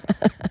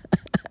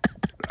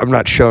 I'm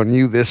not showing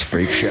you this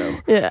freak show."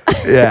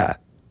 Yeah.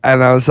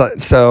 And I was like,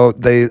 so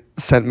they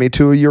sent me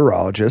to a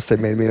urologist. They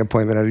made me an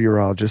appointment at a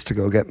urologist to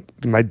go get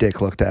my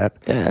dick looked at.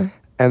 Yeah.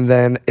 And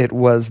then it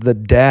was the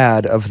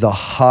dad of the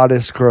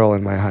hottest girl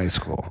in my high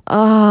school.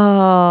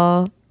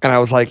 Oh. And I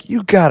was like,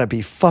 "You gotta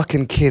be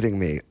fucking kidding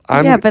me."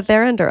 Yeah, but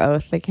they're under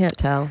oath. They can't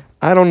tell.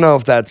 I don't know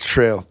if that's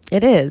true.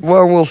 It is.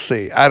 Well, we'll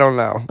see. I don't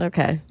know.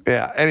 Okay.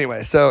 Yeah.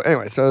 Anyway, so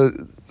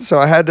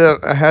I had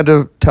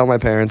to tell my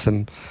parents,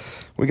 and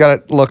we got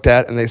it looked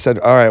at, and they said,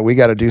 "All right, we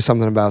got to do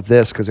something about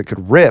this because it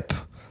could rip.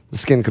 The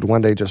skin could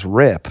one day just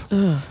rip,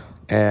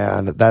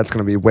 and that's going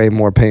to be way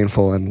more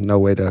painful and no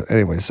way to."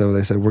 Anyway, so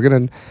they said we're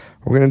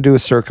gonna do a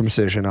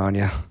circumcision on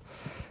you,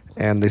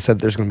 and they said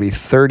there's going to be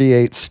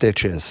 38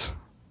 stitches.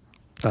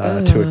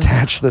 To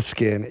attach the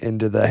skin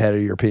into the head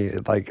of your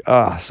penis.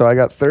 So I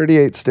got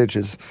 38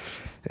 stitches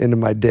into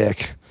my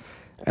dick.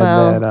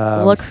 And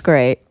then, looks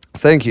great.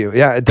 Thank you.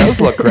 Yeah, it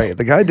does look great.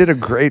 The guy did a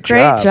great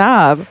job. Great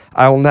job.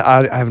 I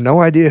have no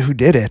idea who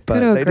did it, but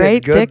they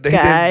did good.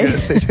 Guy.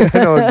 I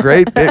know a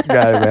great dick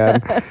guy,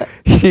 man.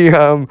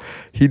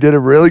 He did a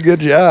really good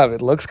job.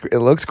 It looks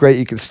great.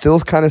 You can still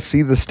kind of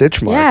see the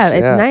stitch marks. Yeah,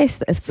 it's nice.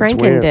 It's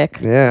Franken dick.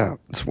 Yeah,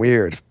 it's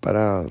weird, but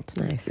it's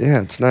nice.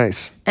 Yeah, it's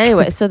nice.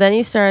 Anyway, so then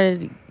you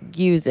started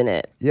using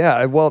it. Yeah,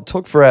 it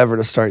took forever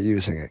to start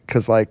using it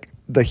because like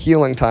the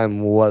healing time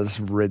was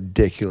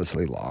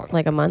ridiculously long.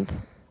 Like a month?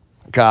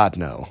 God,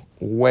 no.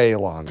 Way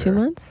longer. 2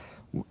 months?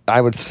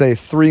 I would say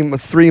 3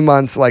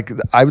 months. Like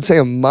I would say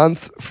a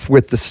month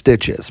with the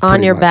stitches.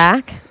 On your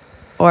back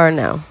or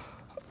no?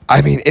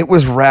 I mean, it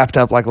was wrapped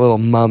up like a little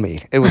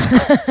mummy. It was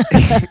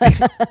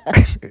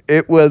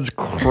it was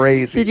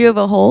crazy. Did you have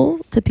a hole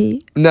to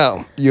pee?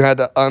 No, you had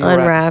to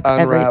unwrap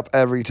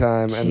every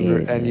time,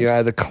 and you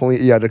had to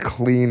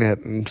clean it,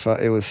 and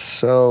it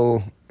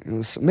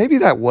was maybe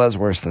that was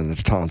worse than the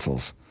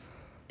tonsils.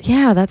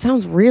 Yeah, that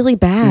sounds really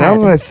bad. Now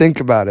that I think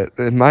about it,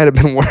 it might have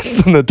been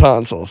worse than the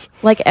tonsils.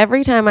 Like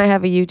every time I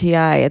have a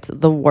UTI, it's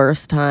the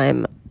worst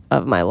time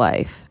of my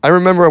life. I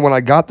remember when I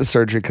got the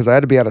surgery because I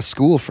had to be out of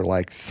school for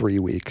like 3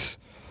 weeks,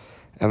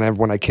 and then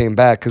when I came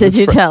back, did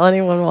you tell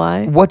anyone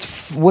why?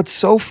 What's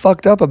so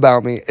fucked up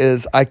about me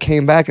is I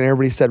came back and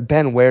everybody said,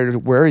 "Ben, where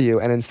were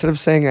you?" And instead of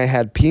saying I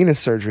had penis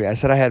surgery, I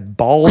said I had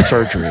ball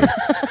surgery.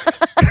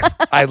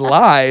 I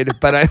lied,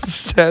 but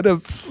instead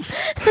of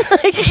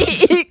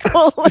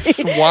equally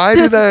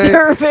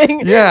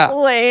disturbing,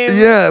 lame.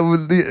 Yeah,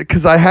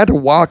 because I had to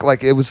walk.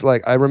 Like it was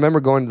like I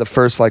remember going to the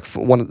first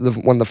one of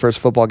the first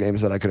football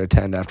games that I could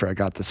attend after I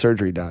got the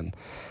surgery done.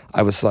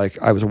 I was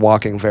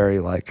walking very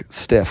like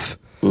stiff,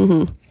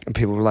 and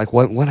people were like,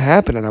 "What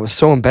happened?" And I was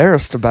so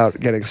embarrassed about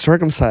getting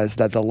circumcised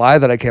that the lie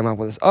that I came up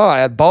with is, "Oh,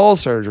 I had ball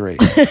surgery."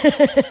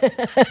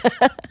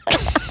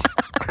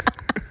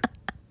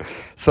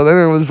 So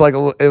then it was like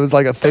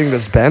a thing.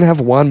 Does Ben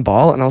have one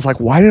ball? And I was like,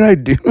 why did I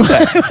do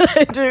that? Why would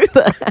I do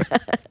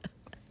that?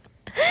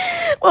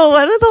 Well,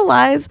 one of the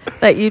lies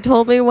that you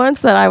told me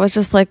once that I was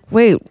just like,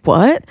 wait,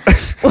 what?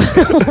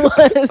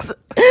 was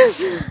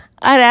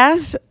I'd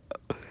asked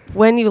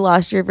when you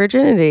lost your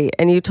virginity,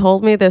 and you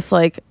told me this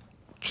like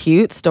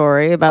cute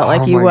story about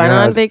like you went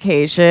on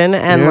vacation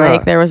and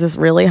like there was this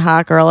really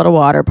hot girl at a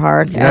water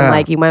park and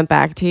like you went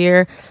back to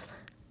your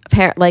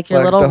like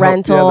your little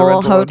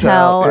rental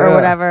hotel or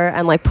whatever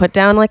and like put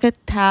down like a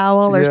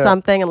towel or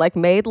something and like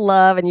made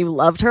love and you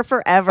loved her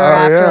forever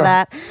after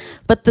that.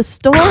 But the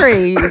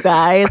story, you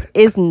guys,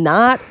 is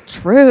not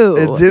true.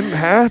 It didn't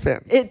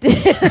happen. It did.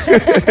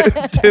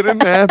 It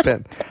didn't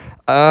happen.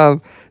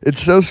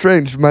 It's so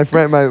strange. One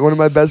of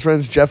my best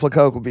friends, Jeff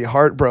Lecoq, will be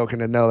heartbroken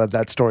to know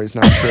that story's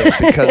not true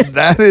because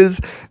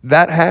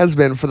that has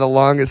been for the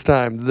longest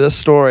time this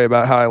story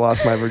about how I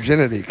lost my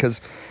virginity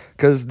because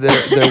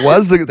there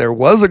was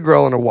a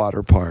girl in a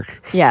water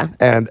park. Yeah.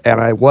 And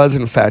I was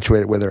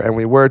infatuated with her and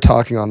we were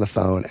talking on the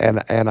phone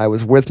and I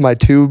was with my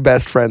two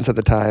best friends at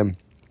the time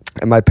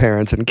and my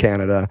parents in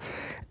Canada.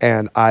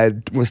 And I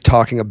was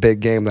talking a big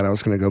game that I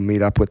was going to go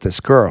meet up with this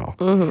girl.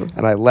 Mm-hmm.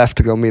 And I left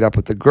to go meet up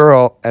with the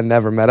girl and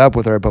never met up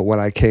with her. But when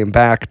I came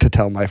back to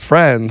tell my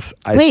friends...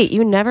 Wait,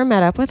 you never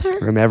met up with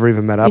her? I never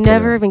even met up with her. You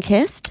never even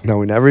kissed? No,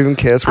 we never even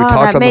kissed. We talked on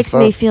the phone. That makes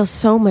me feel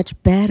so much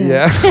better.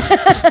 Yeah.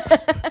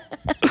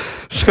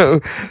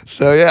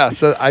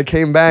 So I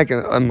came back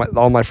and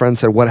all my friends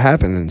said, what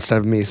happened? And instead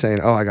of me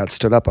saying, oh, I got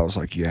stood up, I was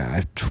like,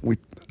 yeah, we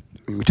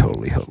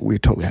totally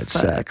had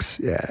sex.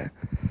 Yeah.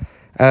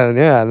 And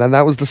then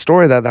that was the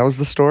story. That was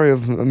the story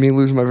of me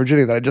losing my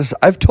virginity.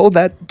 I've told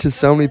that to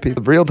so many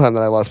people. The real time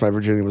that I lost my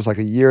virginity was like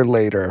a year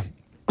later.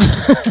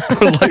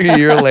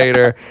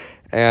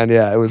 And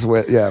it was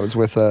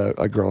with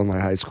a girl in my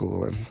high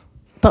school.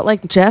 But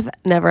like Jeff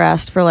never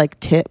asked for like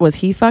was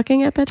he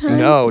fucking at that time?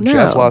 No,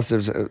 Jeff lost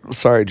his.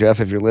 Sorry, Jeff,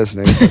 if you're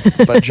listening,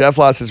 but Jeff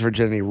lost his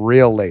virginity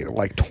real late,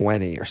 like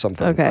 20 or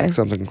something. Okay, like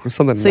something.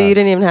 So nuts. You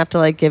didn't even have to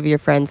like give your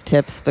friends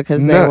tips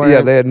because they weren't. Yeah,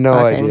 they had no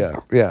fucking.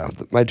 idea. Yeah,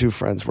 my two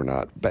friends were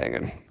not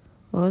banging.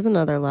 What was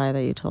another lie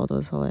that you told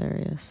was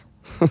hilarious?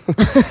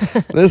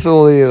 This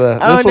will be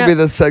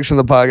the section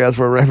of the podcast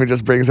where Remy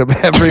just brings up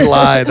every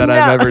lie that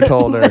I've ever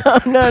told her.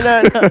 No.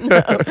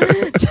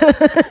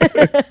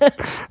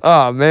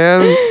 Oh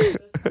man.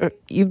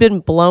 You've been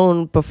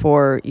blown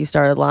before you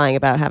started lying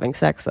about having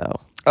sex, though.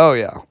 Oh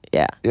yeah.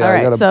 Yeah. All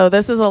right. So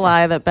this is a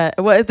lie that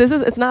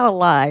it's not a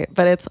lie,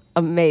 but it's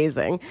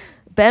amazing.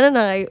 Ben and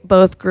I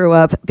both grew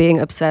up being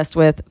obsessed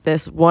with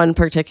this one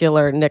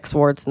particular Nick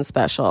Swardson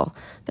special.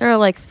 There are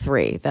like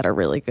 3 that are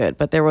really good,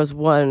 but there was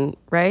one,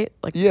 right?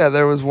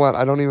 There was one.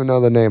 I don't even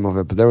know the name of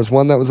it, but there was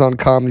one that was on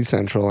Comedy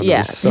Central. And it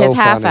was so his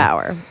half funny.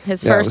 hour.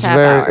 His first half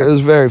hour. It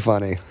was very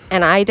funny.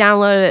 And I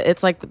downloaded it.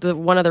 It's like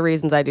one of the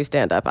reasons I do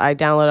stand up. I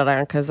downloaded it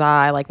on Kazaa.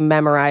 I like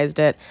memorized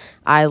it.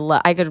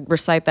 I could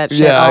recite that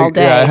shit all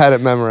day. Yeah, I had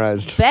it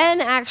memorized.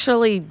 Ben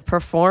actually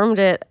performed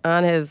it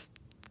on his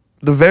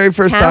the very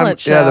first talent time.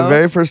 show. Yeah, the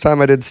very first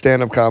time I did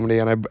stand up comedy,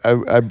 and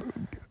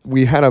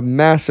we had a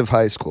massive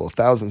high school,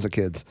 thousands of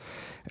kids,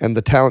 and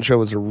the talent show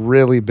was a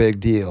really big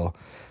deal.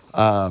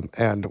 And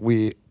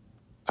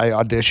I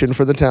auditioned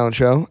for the talent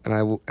show, and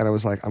I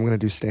was like, I'm going to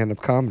do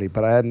stand-up comedy.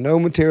 But I had no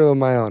material of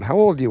my own. How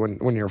old are you when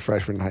you were a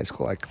freshman in high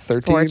school? Like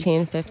 13?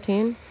 14,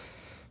 15.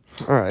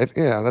 All right.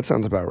 Yeah, that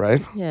sounds about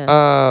right.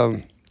 Yeah.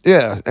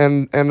 Yeah,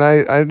 and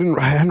I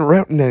hadn't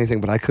written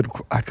anything, but I could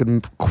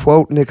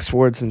quote Nick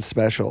Swardson's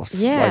specials.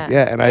 Yeah.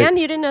 And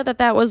you didn't know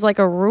that was like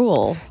a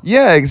rule.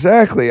 Yeah,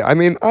 exactly. I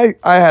mean, I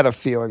had a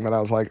feeling that I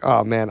was like,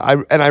 oh man,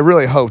 I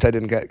really hoped I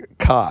didn't get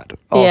caught.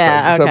 Also.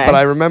 Yeah. Okay. But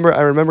I remember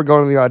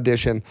going to the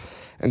audition.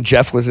 And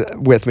Jeff was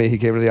with me. He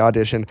came to the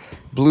audition,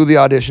 blew the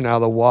audition out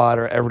of the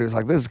water. Everybody was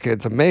like, "This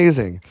kid's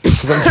amazing."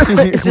 He's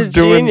a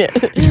genius.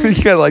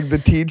 Yeah, like the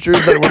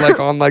teachers that were like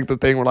on like the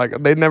thing were like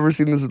they'd never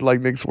seen this like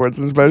Nick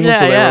Swardson special, so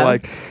they were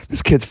like,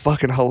 "This kid's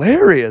fucking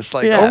hilarious!"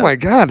 Like, oh my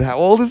god, how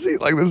old is he?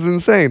 Like, this is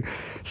insane.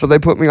 So they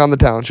put me on the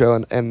talent show,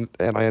 and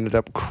I ended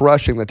up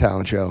crushing the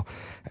talent show,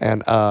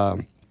 and I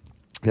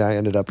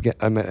ended up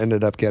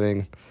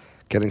getting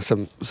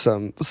some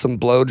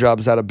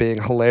blowjobs out of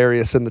being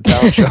hilarious in the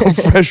talent show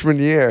freshman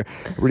year.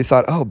 Everybody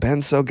thought, oh,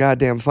 Ben's so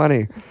goddamn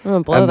funny.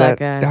 I'm gonna blow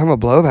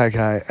that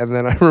guy. And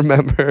then I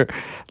remember,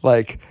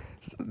 like,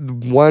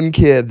 one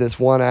kid, this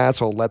one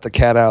asshole, let the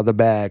cat out of the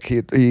bag.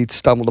 He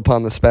stumbled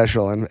upon the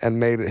special and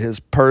made it his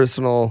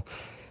personal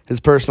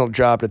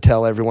job to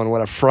tell everyone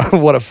what a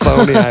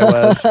phony I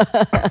was.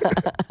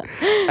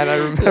 And I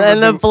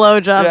remember the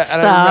blowjobs stopped.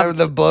 And I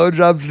remember the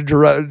blowjobs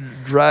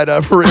dried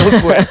up real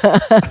quick.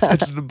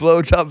 The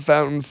blowjob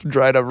fountain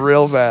dried up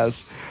real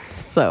fast.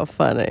 So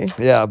funny.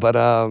 Yeah, but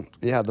I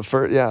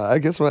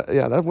guess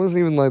that wasn't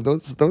even like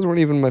those weren't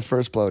even my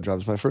first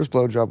blowjobs. My first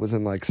blowjob was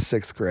in like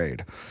 6th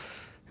grade.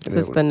 Is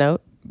this the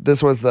note?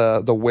 this was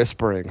the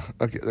whispering.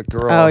 Okay, the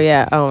girl. Oh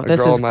yeah. Oh,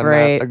 this is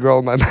great. A girl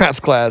in my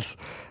math class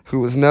who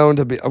was known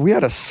to be. We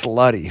had a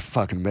slutty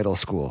fucking middle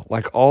school.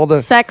 Like all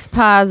the sex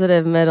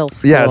positive middle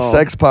school. Yeah,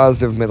 sex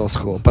positive middle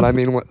school. But I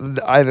mean,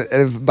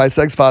 by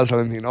sex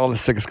positive, I mean all the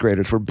 6th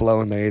graders were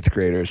blowing the 8th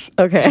graders.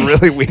 Okay. It's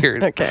really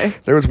weird. Okay.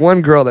 There was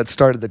one girl that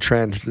started the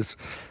trend. This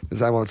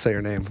I won't say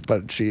her name,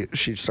 but she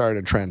started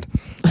a trend.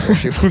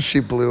 She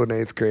blew an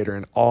 8th grader,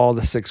 and all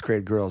the 6th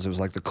grade girls. It was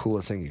like the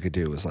coolest thing you could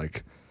do. Was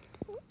like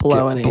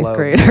blow an 8th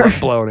grader.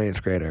 Blow an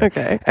 8th grader.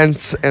 Okay.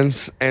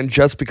 And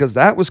just because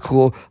that was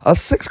cool,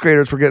 us 6th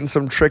graders were getting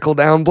some trickle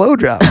down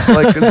blowjobs.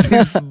 Like 'cause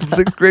these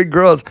 6th grade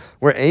girls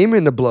were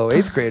aiming to blow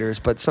 8th graders,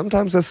 but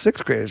sometimes us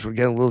 6th graders would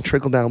get a little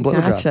trickle down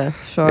blowjob. Gotcha.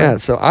 Sure. Yeah.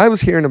 So I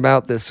was hearing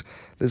about this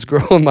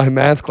girl in my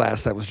math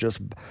class that was just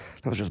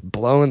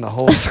blowing the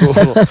whole school,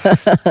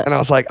 and I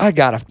was like, I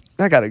gotta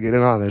get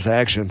in on this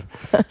action.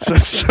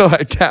 So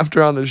I tapped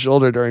her on the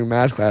shoulder during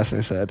math class and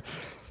I said,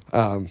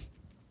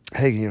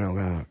 hey,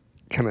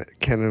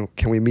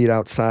 can we meet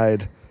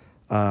outside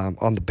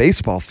on the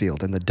baseball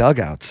field in the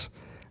dugouts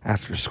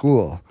after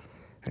school,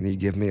 and you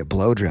give me a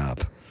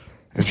blowjob?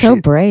 And so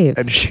brave.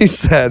 And she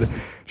said,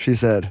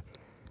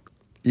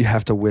 you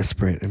have to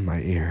whisper it in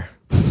my ear,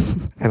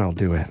 and I'll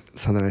do it.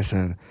 So then I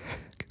said,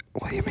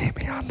 will you meet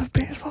me on the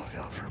baseball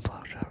field for a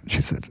blowjob? She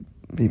said,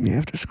 meet me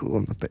after school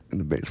in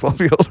the baseball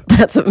field.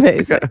 That's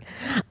amazing.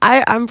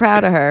 I'm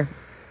proud of her.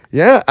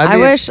 Yeah, I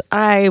mean, wish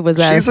I was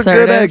that She's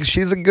assertive. a good egg.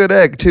 She's a good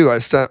egg too. I'm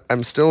still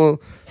know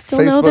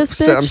Facebook. this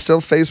bitch? I'm still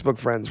Facebook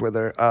friends with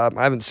her. I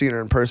haven't seen her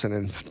in person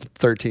in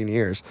 13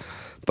 years,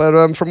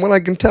 but from what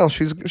I can tell,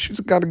 she's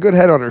got a good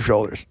head on her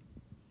shoulders.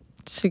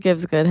 She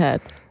gives good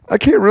head. I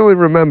can't really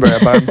remember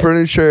it, but I'm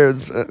pretty sure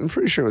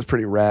it was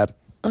pretty rad.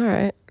 All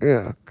right.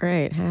 Yeah.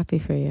 Great. Happy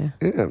for you.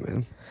 Yeah,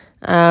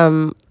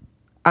 man.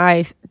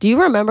 Do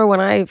you remember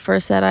when I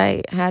first said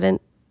I hadn't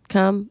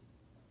come?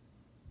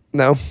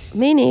 No.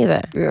 Me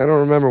neither. Yeah, I don't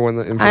remember when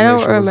the information I don't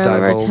was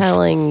remember divulged.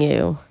 telling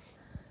you.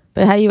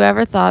 But had you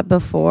ever thought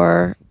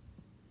before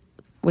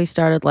we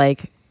started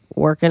like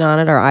working on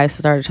it, or I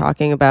started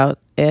talking about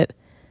it,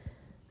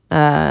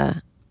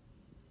 that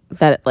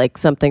like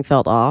something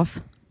felt off?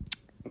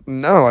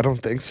 No, I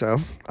don't think so.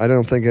 I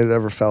don't think it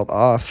ever felt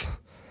off.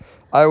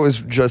 I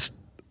was just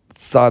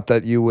thought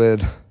that you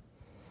would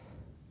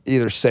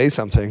either say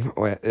something,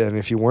 and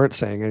if you weren't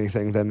saying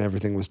anything, then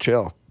everything was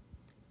chill.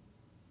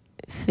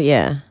 So,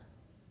 yeah.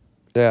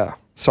 Yeah.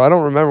 So I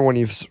don't remember when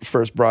you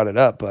first brought it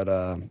up, but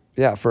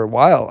yeah, for a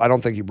while, I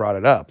don't think you brought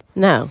it up.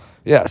 No.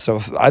 Yeah, so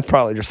I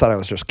probably just thought I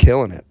was just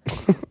killing it.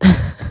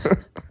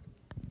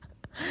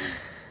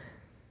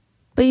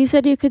 But you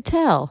said you could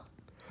tell.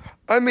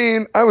 I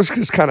mean, I was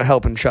just kind of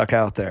helping Chuck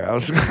out there.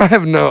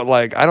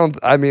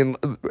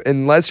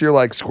 Unless you're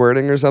like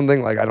squirting or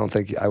something, like I don't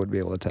think I would be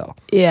able to tell.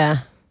 Yeah.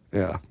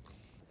 Yeah.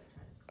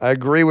 I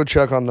agree with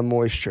Chuck on the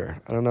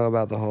moisture. I don't know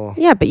about the whole.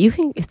 Yeah, but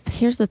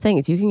here's the thing,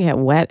 is you can get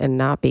wet and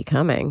not be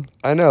coming.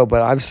 I know,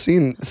 but I've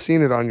seen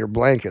it on your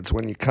blankets.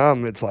 When you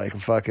come, it's like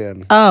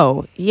fucking.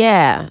 Oh,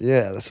 yeah.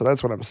 Yeah, so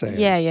that's what I'm saying.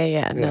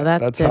 Yeah. No,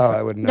 that's how different.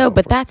 I would know. No,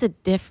 but that's a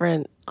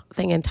different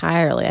thing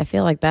entirely. I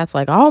feel like that's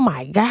like, oh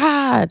my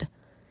God.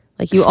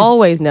 Like you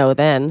always know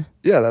then.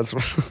 Yeah, that's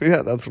what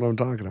I'm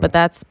talking about. But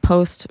that's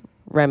post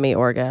Remy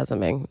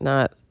orgasming,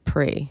 not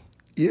pre.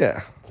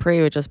 Yeah.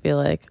 Pre would just be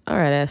like, all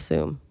right, I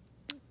assume.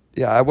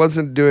 Yeah, I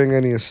wasn't doing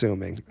any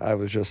assuming. I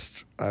was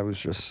just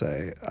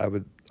saying I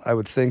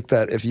would think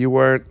that if you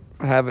weren't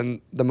having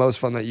the most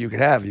fun that you could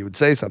have, you would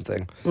say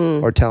something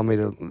or tell me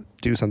to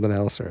do something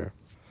else or.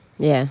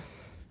 Yeah.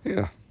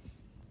 Yeah.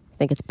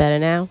 Think it's better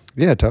now?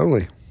 Yeah,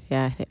 totally.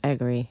 Yeah, I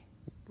agree.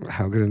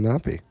 How could it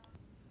not be?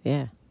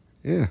 Yeah.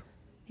 Yeah.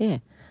 Yeah.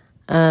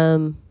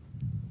 Do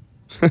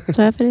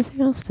I have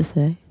anything else to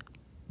say?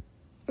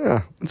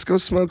 Yeah, let's go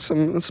smoke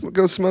something,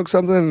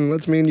 and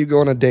let's me and you go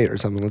on a date or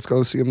something. Let's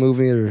go see a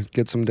movie or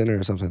get some dinner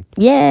or something.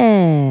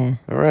 Yeah.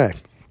 All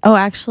right. Oh,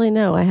 actually,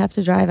 no. I have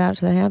to drive out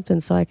to the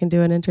Hamptons so I can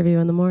do an interview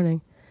in the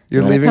morning.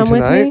 You're You wanna leaving come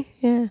with tonight? me?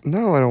 Yeah.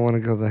 No, I don't want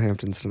to go to the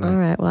Hamptons tonight. All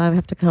right. Well, I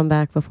have to come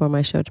back before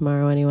my show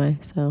tomorrow anyway,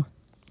 so.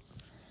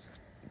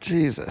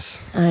 Jesus.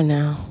 I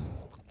know.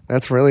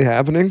 That's really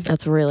happening?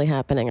 That's really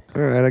happening.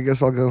 All right, I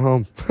guess I'll go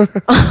home.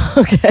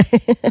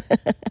 Okay.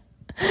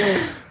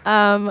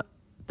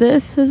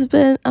 This has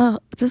been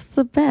just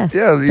the best.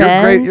 Yeah, you're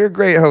Ben, great. You're a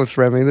great host,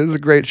 Remy. This is a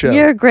great show.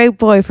 You're a great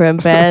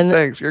boyfriend, Ben.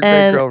 Thanks. You're a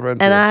great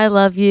girlfriend, And too. I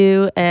love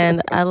you,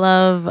 and I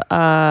love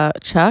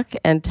Chuck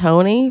and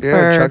Toni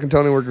Yeah, for Chuck and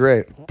Toni were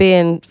great.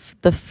 being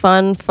the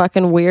fun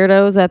fucking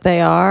weirdos that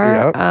they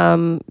are.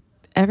 Yep.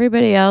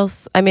 Everybody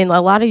else, I mean, a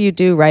lot of you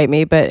do write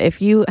me, but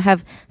if you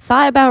have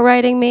thought about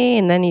writing me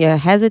and then you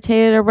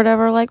hesitated or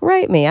whatever, like,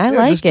 write me. I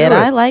like just do it. it.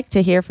 I like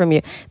to hear from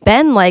you.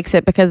 Ben likes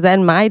it because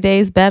then my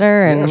day's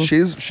better. And Yeah,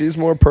 she's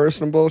more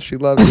personable. She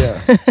loves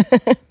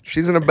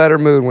She's in a better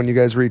mood when you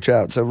guys reach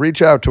out. So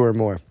reach out to her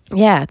more.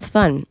 yeah, it's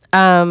fun.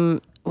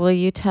 will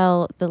you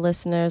tell the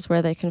listeners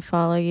where they can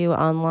follow you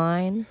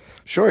online?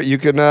 Sure, you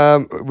can.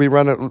 We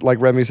run it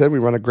like Remy said. We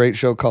run a great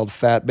show called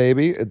Fat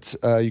Baby. It's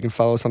you can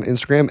follow us on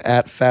Instagram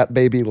at Fat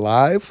Baby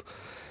Live,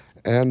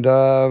 and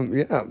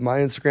my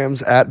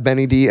Instagram's at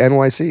Benny D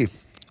NYC.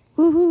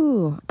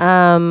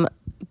 Woohoo!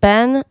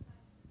 Ben,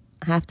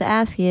 I have to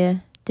ask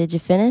you, did you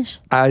finish?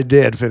 I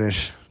did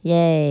finish.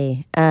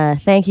 Yay!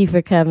 Thank you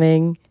for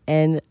coming,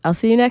 and I'll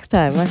see you next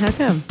time. Like, how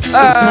come? It's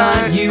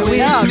not you,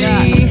 it's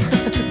me.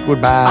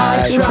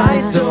 Goodbye. I try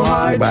so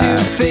hard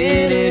to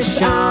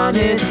finish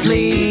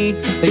honestly.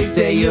 They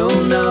say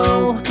you'll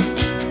know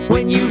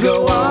when you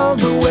go all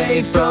the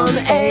way from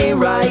A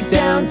right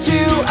down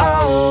to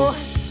O.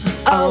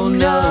 Oh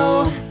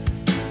no,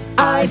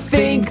 I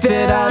think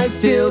that I've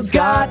still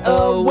got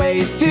a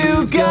ways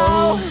to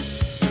go.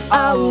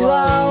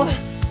 Oh,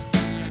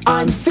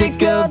 I'm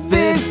sick of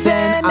this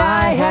and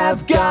I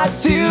have got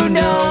to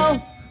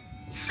know.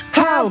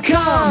 How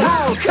come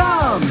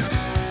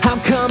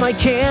I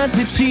can't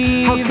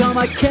achieve? How come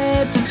I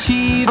can't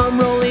achieve? I'm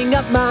rolling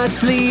up my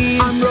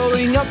sleeves.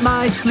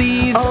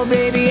 Oh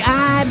baby,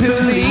 I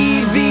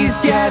believe these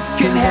guests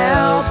can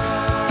help,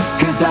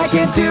 'cause I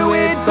can't do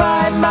it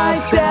by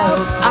myself.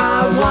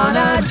 I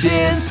wanna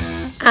jizz.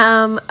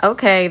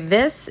 Okay,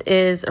 this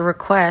is a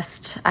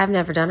request. I've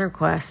never done a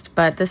request,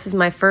 but this is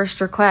my first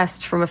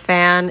request from a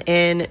fan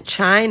in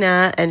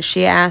China, and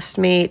she asked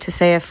me to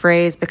say a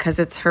phrase because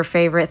it's her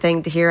favorite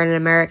thing to hear in an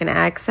American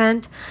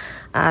accent.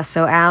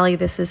 So, Allie,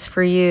 this is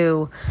for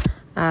you.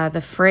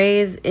 The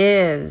phrase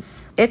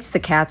is, it's the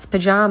cat's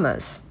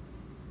pajamas.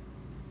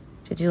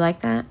 Did you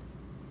like that?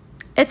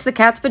 It's the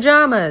cat's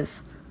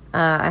pajamas.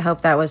 I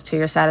hope that was to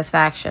your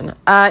satisfaction.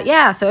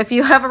 So if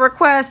you have a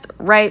request,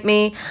 write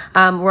me.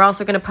 We're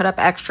also going to put up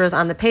extras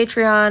on the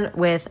Patreon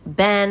with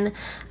Ben,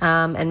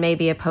 and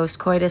maybe a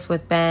post-coitus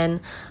with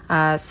Ben.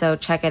 So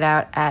check it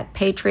out at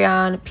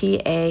Patreon,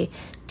 patreon.com/how